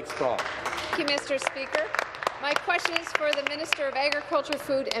 Kawartha Lakes Brock. Thank you, Mr. Speaker. My question is for the Minister of Agriculture,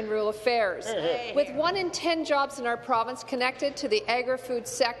 Food and Rural Affairs. With 1 in 10 jobs in our province connected to the agri-food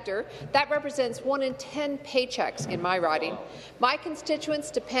sector, that represents 1 in 10 paychecks in my riding. My constituents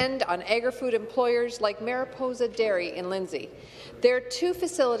depend on agri-food employers like Mariposa Dairy in Lindsay. Their 2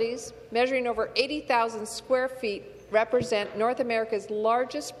 facilities, measuring over 80,000 square feet, represent North America's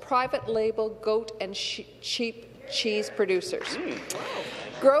largest private label goat and sheep cheese producers.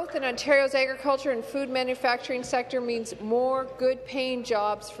 Growth in Ontario's agriculture and food manufacturing sector means more good-paying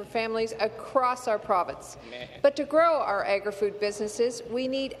jobs for families across our province. But to grow our agri-food businesses, we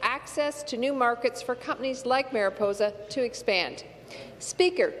need access to new markets for companies like Mariposa to expand.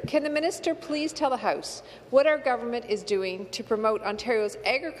 Speaker, can the minister please tell the House what our government is doing to promote Ontario's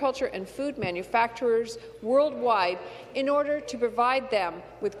agriculture and food manufacturers worldwide in order to provide them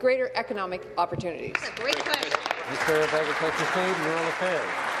with greater economic opportunities? Great question. Minister of Agriculture, Food and Rural Affairs.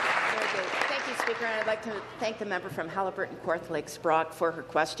 Thank you, Speaker. And I'd like to thank the member from Haliburton, Kawartha Lakes Brock for her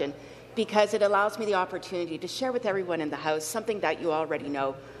question, because it allows me the opportunity to share with everyone in the House something that you already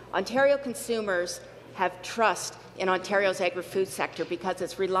know. Ontario consumers have trust in Ontario's agri-food sector because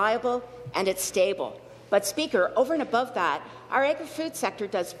it's reliable and it's stable. But, Speaker, over and above that, our agri-food sector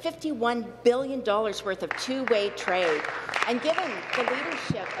does $51 billion worth of two-way trade. And given the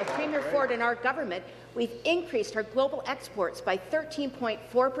leadership of Premier Ford and our government, we've increased our global exports by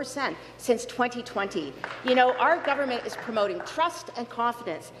 13.4% since 2020. You know, our government is promoting trust and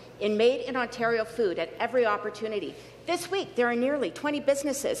confidence in made-in-Ontario food at every opportunity. This week, there are nearly 20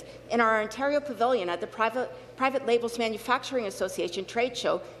 businesses in our Ontario Pavilion at the Private Labels Manufacturing Association trade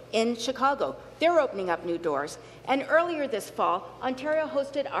show in Chicago. They're opening up new doors. And earlier this fall, Ontario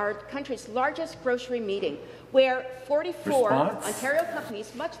hosted our country's largest grocery meeting, where 44 Ontario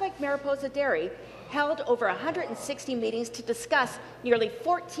companies, much like Mariposa Dairy, held over 160 meetings to discuss nearly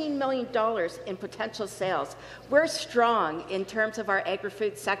 $14 million in potential sales. We're strong in terms of our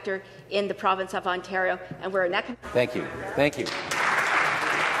agri-food sector in the province of Ontario, and we're an economic... Thank you. Thank you.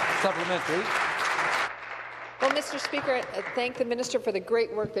 Supplementary. Well, Mr. Speaker, I thank the minister for the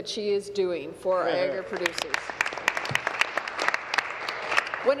great work that she is doing for our agri-producers.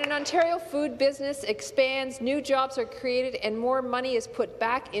 When an Ontario food business expands, new jobs are created and more money is put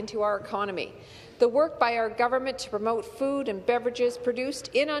back into our economy. The work by our government to promote food and beverages produced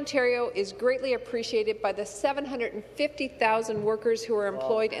in Ontario is greatly appreciated by the 750,000 workers who are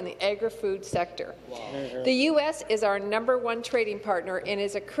employed in the agri-food sector. The U.S. is our #1 trading partner and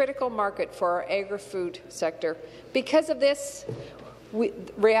is a critical market for our agri-food sector. Because of this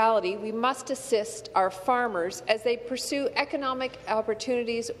reality, we must assist our farmers as they pursue economic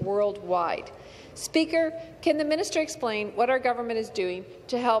opportunities worldwide. Speaker, can the minister explain what our government is doing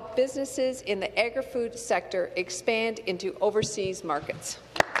to help businesses in the agri-food sector expand into overseas markets?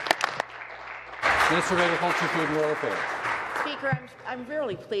 Minister of Agriculture, Food and Rural Affairs. Speaker, I'm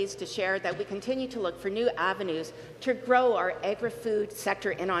really pleased to share that we continue to look for new avenues to grow our agri-food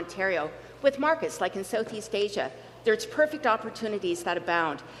sector in Ontario with markets like in Southeast Asia. there's perfect opportunities that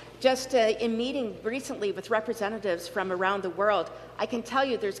abound. Just in meeting recently with representatives from around the world, I can tell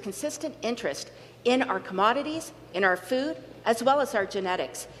you there's consistent interest in our commodities, in our food, as well as our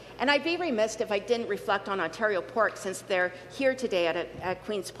genetics. And I'd be remiss if I didn't reflect on Ontario Pork, since they're here today at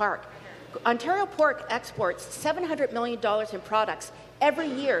Queen's Park. Ontario Pork exports $700 million in products every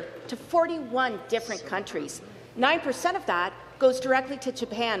year to 41 different countries. 9% of that goes directly to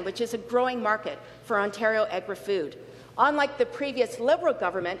Japan, which is a growing market for Ontario agri-food. Unlike the previous Liberal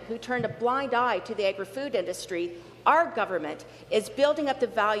government, who turned a blind eye to the agri-food industry, our government is building up the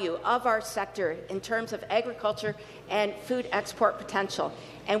value of our sector in terms of agriculture and food export potential.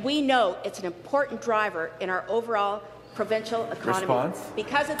 And we know it's an important driver in our overall provincial economy. Response?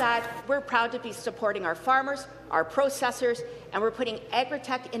 Because of that, we're proud to be supporting our farmers, our processors, and we're putting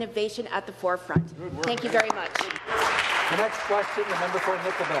agri-tech innovation at the forefront. Thank you very much. The next question, the member for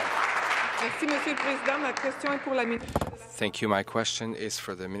Nickelbelt. Thank you. My question is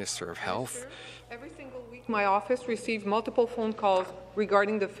for the Minister of Health. Every single week, my office receives multiple phone calls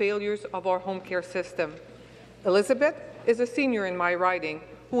regarding the failures of our home care system. Elizabeth is a senior in my riding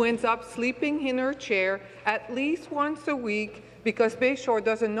who ends up sleeping in her chair at least once a week because Bayshore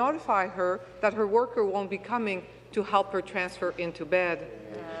doesn't notify her that her worker won't be coming to help her transfer into bed.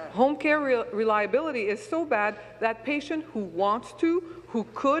 Home care reliability is so bad that patients who want to, who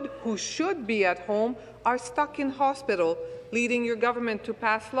could, who should be at home are stuck in hospital, leading your government to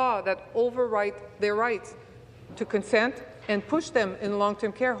pass law that overwrite their rights to consent and push them in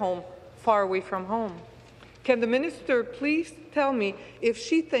long-term care home far away from home. Can the minister please tell me if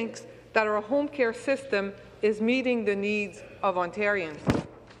she thinks that our home care system is meeting the needs of Ontarians?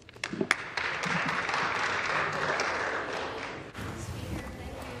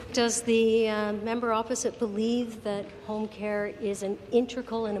 Does the member opposite believe that home care is an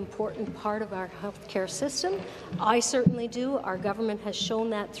integral and important part of our health care system? I certainly do. Our government has shown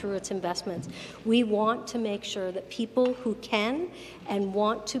that through its investments. We want to make sure that people who can and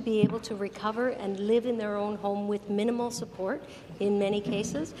want to be able to recover and live in their own home with minimal support, in many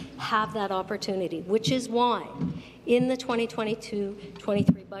cases, have that opportunity, which is why in the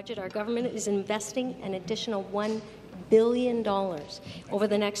 2022-23 budget, our government is investing an additional $1 billion over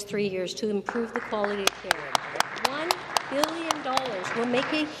the next 3 years to improve the quality of care. $1 billion will make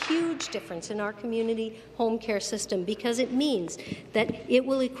a huge difference in our community home care system because it means that it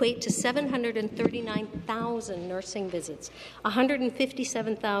will equate to 739,000 nursing visits,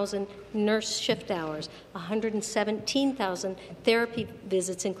 157,000 nurse shift hours, 117,000 therapy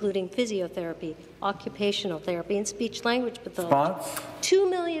visits, including physiotherapy, occupational therapy, and speech-language pathology.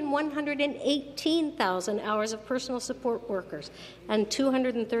 2,118,000 hours of personal support workers, and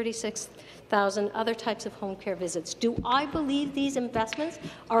 236,000 other types of home care visits. Do I believe these investments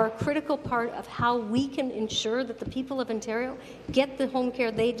are a critical part of how we can ensure that the people of Ontario get the home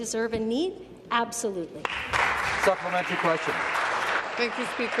care they deserve and need? Absolutely. Supplementary question. Thank you,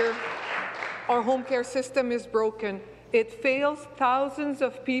 Speaker. Our home care system is broken. It fails thousands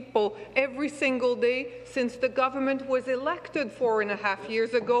of people every single day since the government was elected 4.5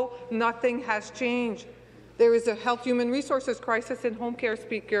 years ago. Nothing has changed. There is a health human resources crisis in home care,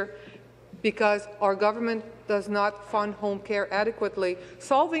 Speaker, because our government does not fund home care adequately.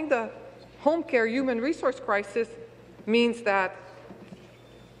 Solving the home care human resource crisis means that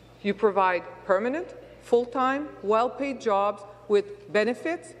you provide permanent, full-time, well-paid jobs with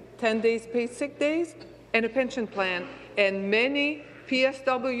benefits, 10 days paid sick days, and a pension plan. And many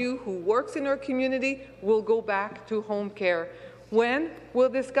PSW who works in our community will go back to home care. When will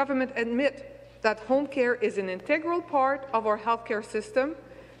this government admit that home care is an integral part of our healthcare system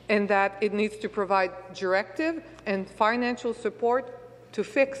and that it needs to provide directive and financial support to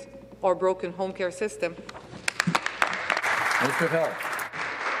fix our broken home care system? Minister of Health.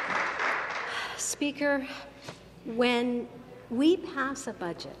 Speaker, when we pass a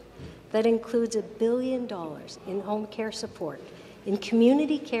budget that includes $1 billion in home care support, in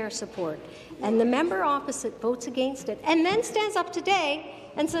community care support, and the member opposite votes against it, and then stands up today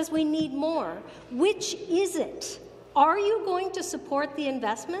and says we need more, which is it? Are you going to support the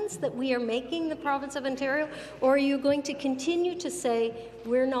investments that we are making in the province of Ontario, or are you going to continue to say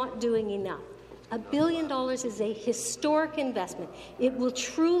we're not doing enough? $1 billion is a historic investment. It will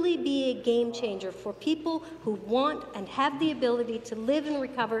truly be a game changer for people who want and have the ability to live and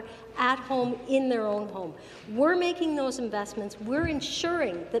recover at home in their own home. We're making those investments. We're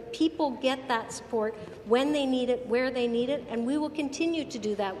ensuring that people get that support when they need it, where they need it, and we will continue to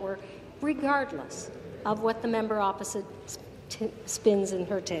do that work regardless of what the member opposite spins in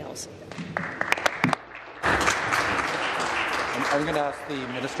her tales. I'm going to ask the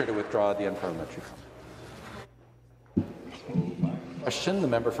minister to withdraw the unparliamentary comment. question, the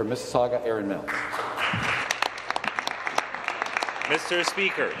member for Mississauga, Erin Mills. Mr.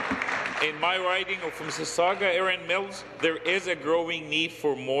 Speaker, in my riding of Mississauga, Erin Mills, there is a growing need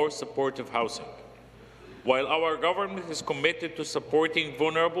for more supportive housing. While our government is committed to supporting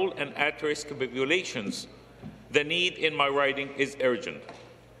vulnerable and at-risk populations, the need in my riding is urgent.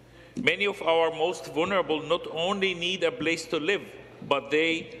 Many of our most vulnerable not only need a place to live, but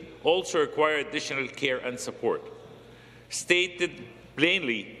they also require additional care and support. Stated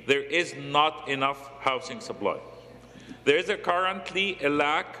plainly, there is not enough housing supply. There is currently a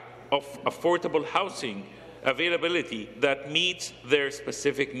lack of affordable housing availability that meets their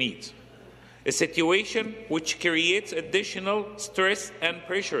specific needs, a situation which creates additional stress and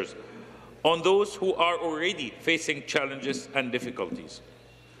pressures on those who are already facing challenges and difficulties.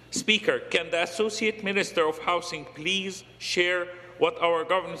 Speaker, can the Associate Minister of Housing please share what our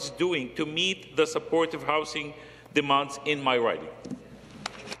government is doing to meet the supportive housing demands in my riding?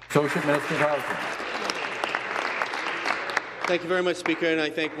 Associate Minister of Housing. Thank you very much, Speaker, and I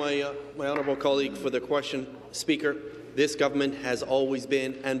thank my honourable colleague for the question. Speaker, this government has always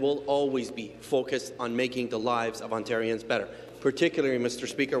been and will always be focused on making the lives of Ontarians better, particularly, Mr.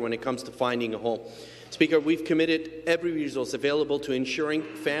 Speaker, when it comes to finding a home. Speaker, we've committed every resource available to ensuring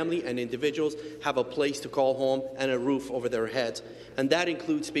family and individuals have a place to call home and a roof over their heads. And that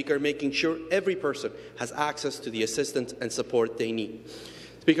includes, Speaker, making sure every person has access to the assistance and support they need.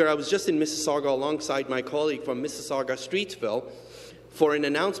 Speaker, I was just in Mississauga alongside my colleague from Mississauga Streetsville for an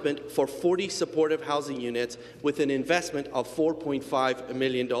announcement for 40 supportive housing units with an investment of $4.5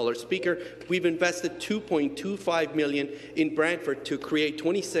 million. Speaker, we've invested $2.25 million in Brantford to create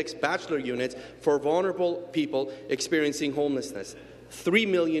 26 bachelor units for vulnerable people experiencing homelessness. $3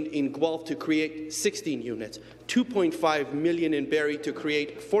 million in Guelph to create 16 units, $2.5 million in Barrie to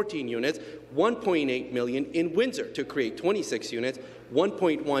create 14 units, $1.8 million in Windsor to create 26 units,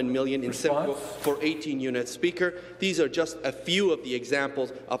 $1.1 million in Simcoe for 18 units. Speaker, these are just a few of the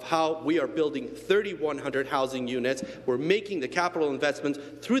examples of how we are building 3,100 housing units. We're making the capital investments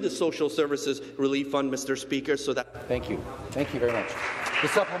through the Social Services Relief Fund, Mr. Speaker, so that— Thank you. Thank you very much. The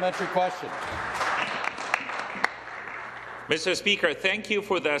supplementary question. Mr. Speaker, thank you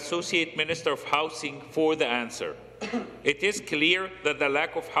for the Associate Minister of Housing for the answer. It is clear that the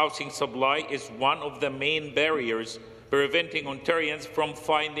lack of housing supply is one of the main barriers preventing Ontarians from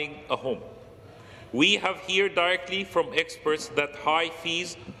finding a home. We have heard directly from experts that high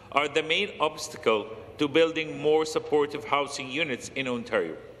fees are the main obstacle to building more supportive housing units in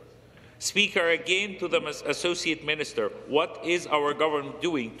Ontario. Speaker, again to the Associate Minister, what is our government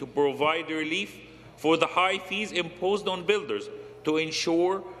doing to provide relief for the high fees imposed on builders to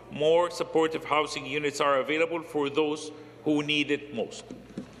ensure more supportive housing units are available for those who need it most?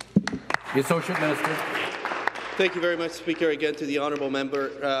 The Associate Minister. Thank you very much, Speaker. Again, to the honourable member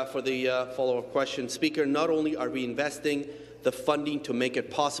for the follow-up question. Speaker, not only are we investing the funding to make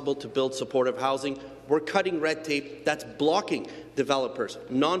it possible to build supportive housing, we're cutting red tape that's blocking developers,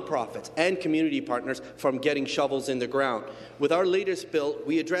 nonprofits, and community partners from getting shovels in the ground. With our latest bill,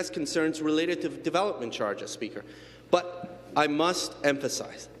 we address concerns related to development charges, Speaker. But I must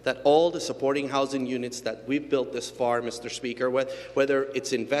emphasize that all the supporting housing units that we've built this far, Mr. Speaker, whether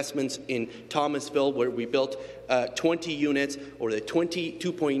it's investments in Thomasville, where we built 20 units, or the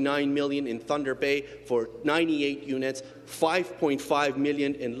 $22.9 million in Thunder Bay for 98 units, $5.5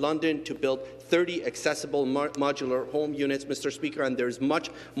 million in London to build 30 accessible modular home units, Mr. Speaker, and there's much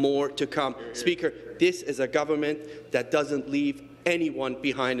more to come. Speaker, this is a government that doesn't leave anyone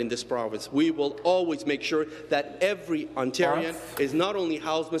behind in this province. We will always make sure that every Ontarian is not only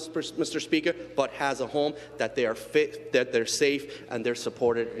housed, Mr. Speaker, but has a home, that they are fit, that they're safe, and they're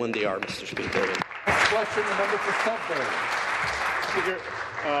supported when they are, Mr. Speaker. Next question, the member for Sudbury.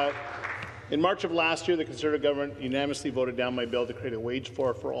 Speaker, in March of last year, the Conservative government unanimously voted down my bill to create a wage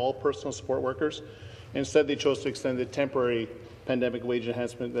floor for all personal support workers. Instead, they chose to extend the temporary pandemic wage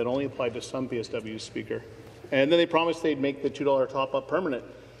enhancement that only applied to some PSWs, Speaker. And then they promised they'd make the $2 top-up permanent.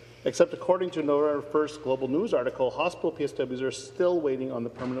 Except according to a November 1st Global News article, hospital PSWs are still waiting on the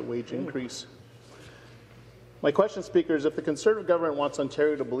permanent wage increase. My question, Speaker, is if the Conservative government wants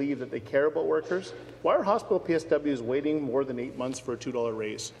Ontario to believe that they care about workers, why are hospital PSWs waiting more than 8 months for a $2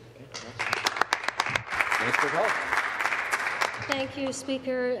 raise? Minister of Health. Thank you,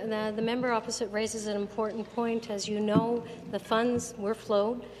 Speaker. The member opposite raises an important point. As you know, the funds were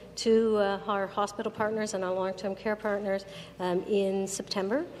flowed to our hospital partners and our long-term care partners in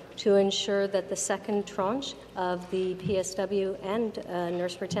September to ensure that the second tranche of the PSW and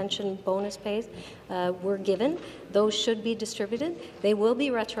nurse retention bonus pays were given. Those should be distributed. They will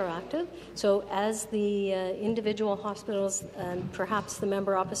be retroactive. So as the individual hospitals, perhaps the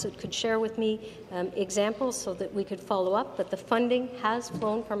member opposite could share with me examples so that we could follow up. But the funding has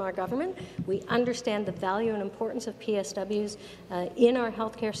flown from our government. We understand the value and importance of PSWs in our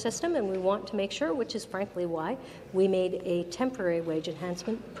healthcare system, and we want to make sure, which is frankly why we made a temporary wage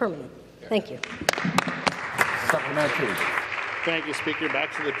enhancement permanent. Thank you. Supplementary. Thank you, Speaker.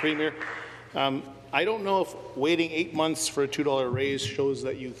 Back to the Premier. I don't know if waiting 8 months for a $2 raise shows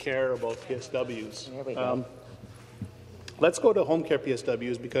that you care about PSWs. There we go. Let's go to home care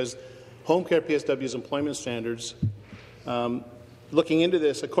PSWs, because home care PSWs employment standards, looking into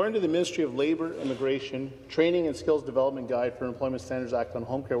this, according to the Ministry of Labour, Immigration, Training and Skills Development Guide for Employment Standards Act on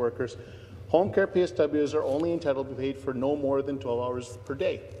Home Care Workers, home care PSWs are only entitled to be paid for no more than 12 hours per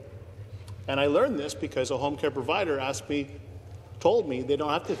day. And I learned this because a home care provider told me they don't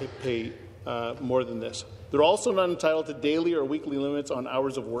have to pay more than this. They're also not entitled to daily or weekly limits on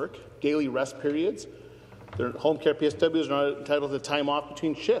hours of work, daily rest periods. Their home care PSWs are not entitled to time off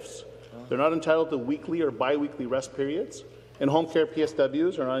between shifts. They're not entitled to weekly or biweekly rest periods. And home care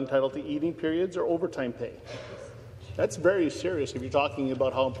PSWs are not entitled to eating periods or overtime pay. That's very serious if you're talking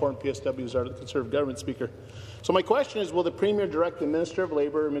about how important PSWs are to the Conservative government, Speaker. So my question is, will the Premier direct the Minister of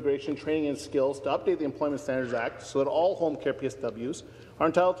Labour, Immigration, Training and Skills to update the Employment Standards Act so that all home care PSWs are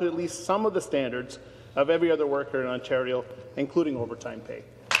entitled to at least some of the standards of every other worker in Ontario, including overtime pay?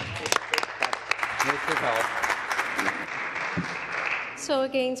 So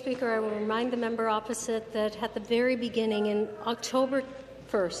again, Speaker, I will remind the member opposite that at the very beginning, in October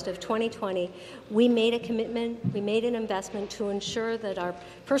 1st of 2020, we made a commitment, we made an investment to ensure that our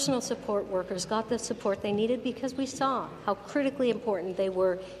personal support workers got the support they needed, because we saw how critically important they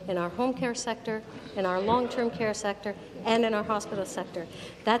were in our home care sector, in our long-term care sector, and in our hospital sector.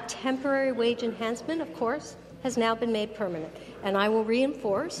 That temporary wage enhancement, of course, has now been made permanent. And I will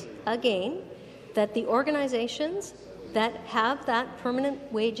reinforce again that the organizations that have that permanent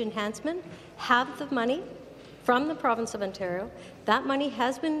wage enhancement have the money from the province of Ontario. That money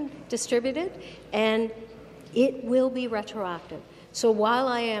has been distributed, and it will be retroactive. So while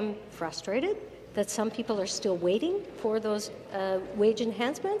I am frustrated that some people are still waiting for those wage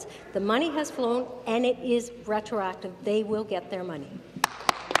enhancements, the money has flown, and it is retroactive. They will get their money.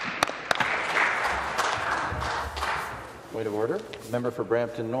 Point of order. Member for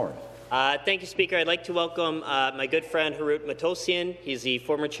Brampton North. Thank you, Speaker. I'd like to welcome my good friend Harut Matosian. He's the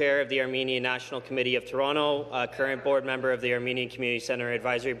former chair of the Armenian National Committee of Toronto, current board member of the Armenian Community Centre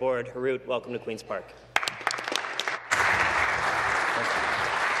Advisory Board. Harut, welcome to Queen's Park.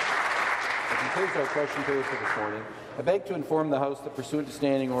 That concludes our question period for this morning. I beg to inform the House that pursuant to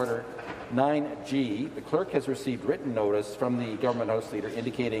Standing Order 9G, the clerk has received written notice from the Government House Leader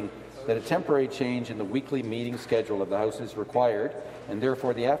indicating that a temporary change in the weekly meeting schedule of the House is required, and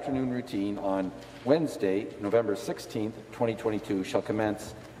therefore the afternoon routine on Wednesday, November 16th, 2022, shall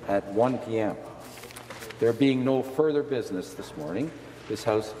commence at 1 p.m. There being no further business this morning, this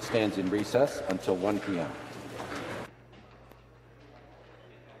House stands in recess until 1 p.m.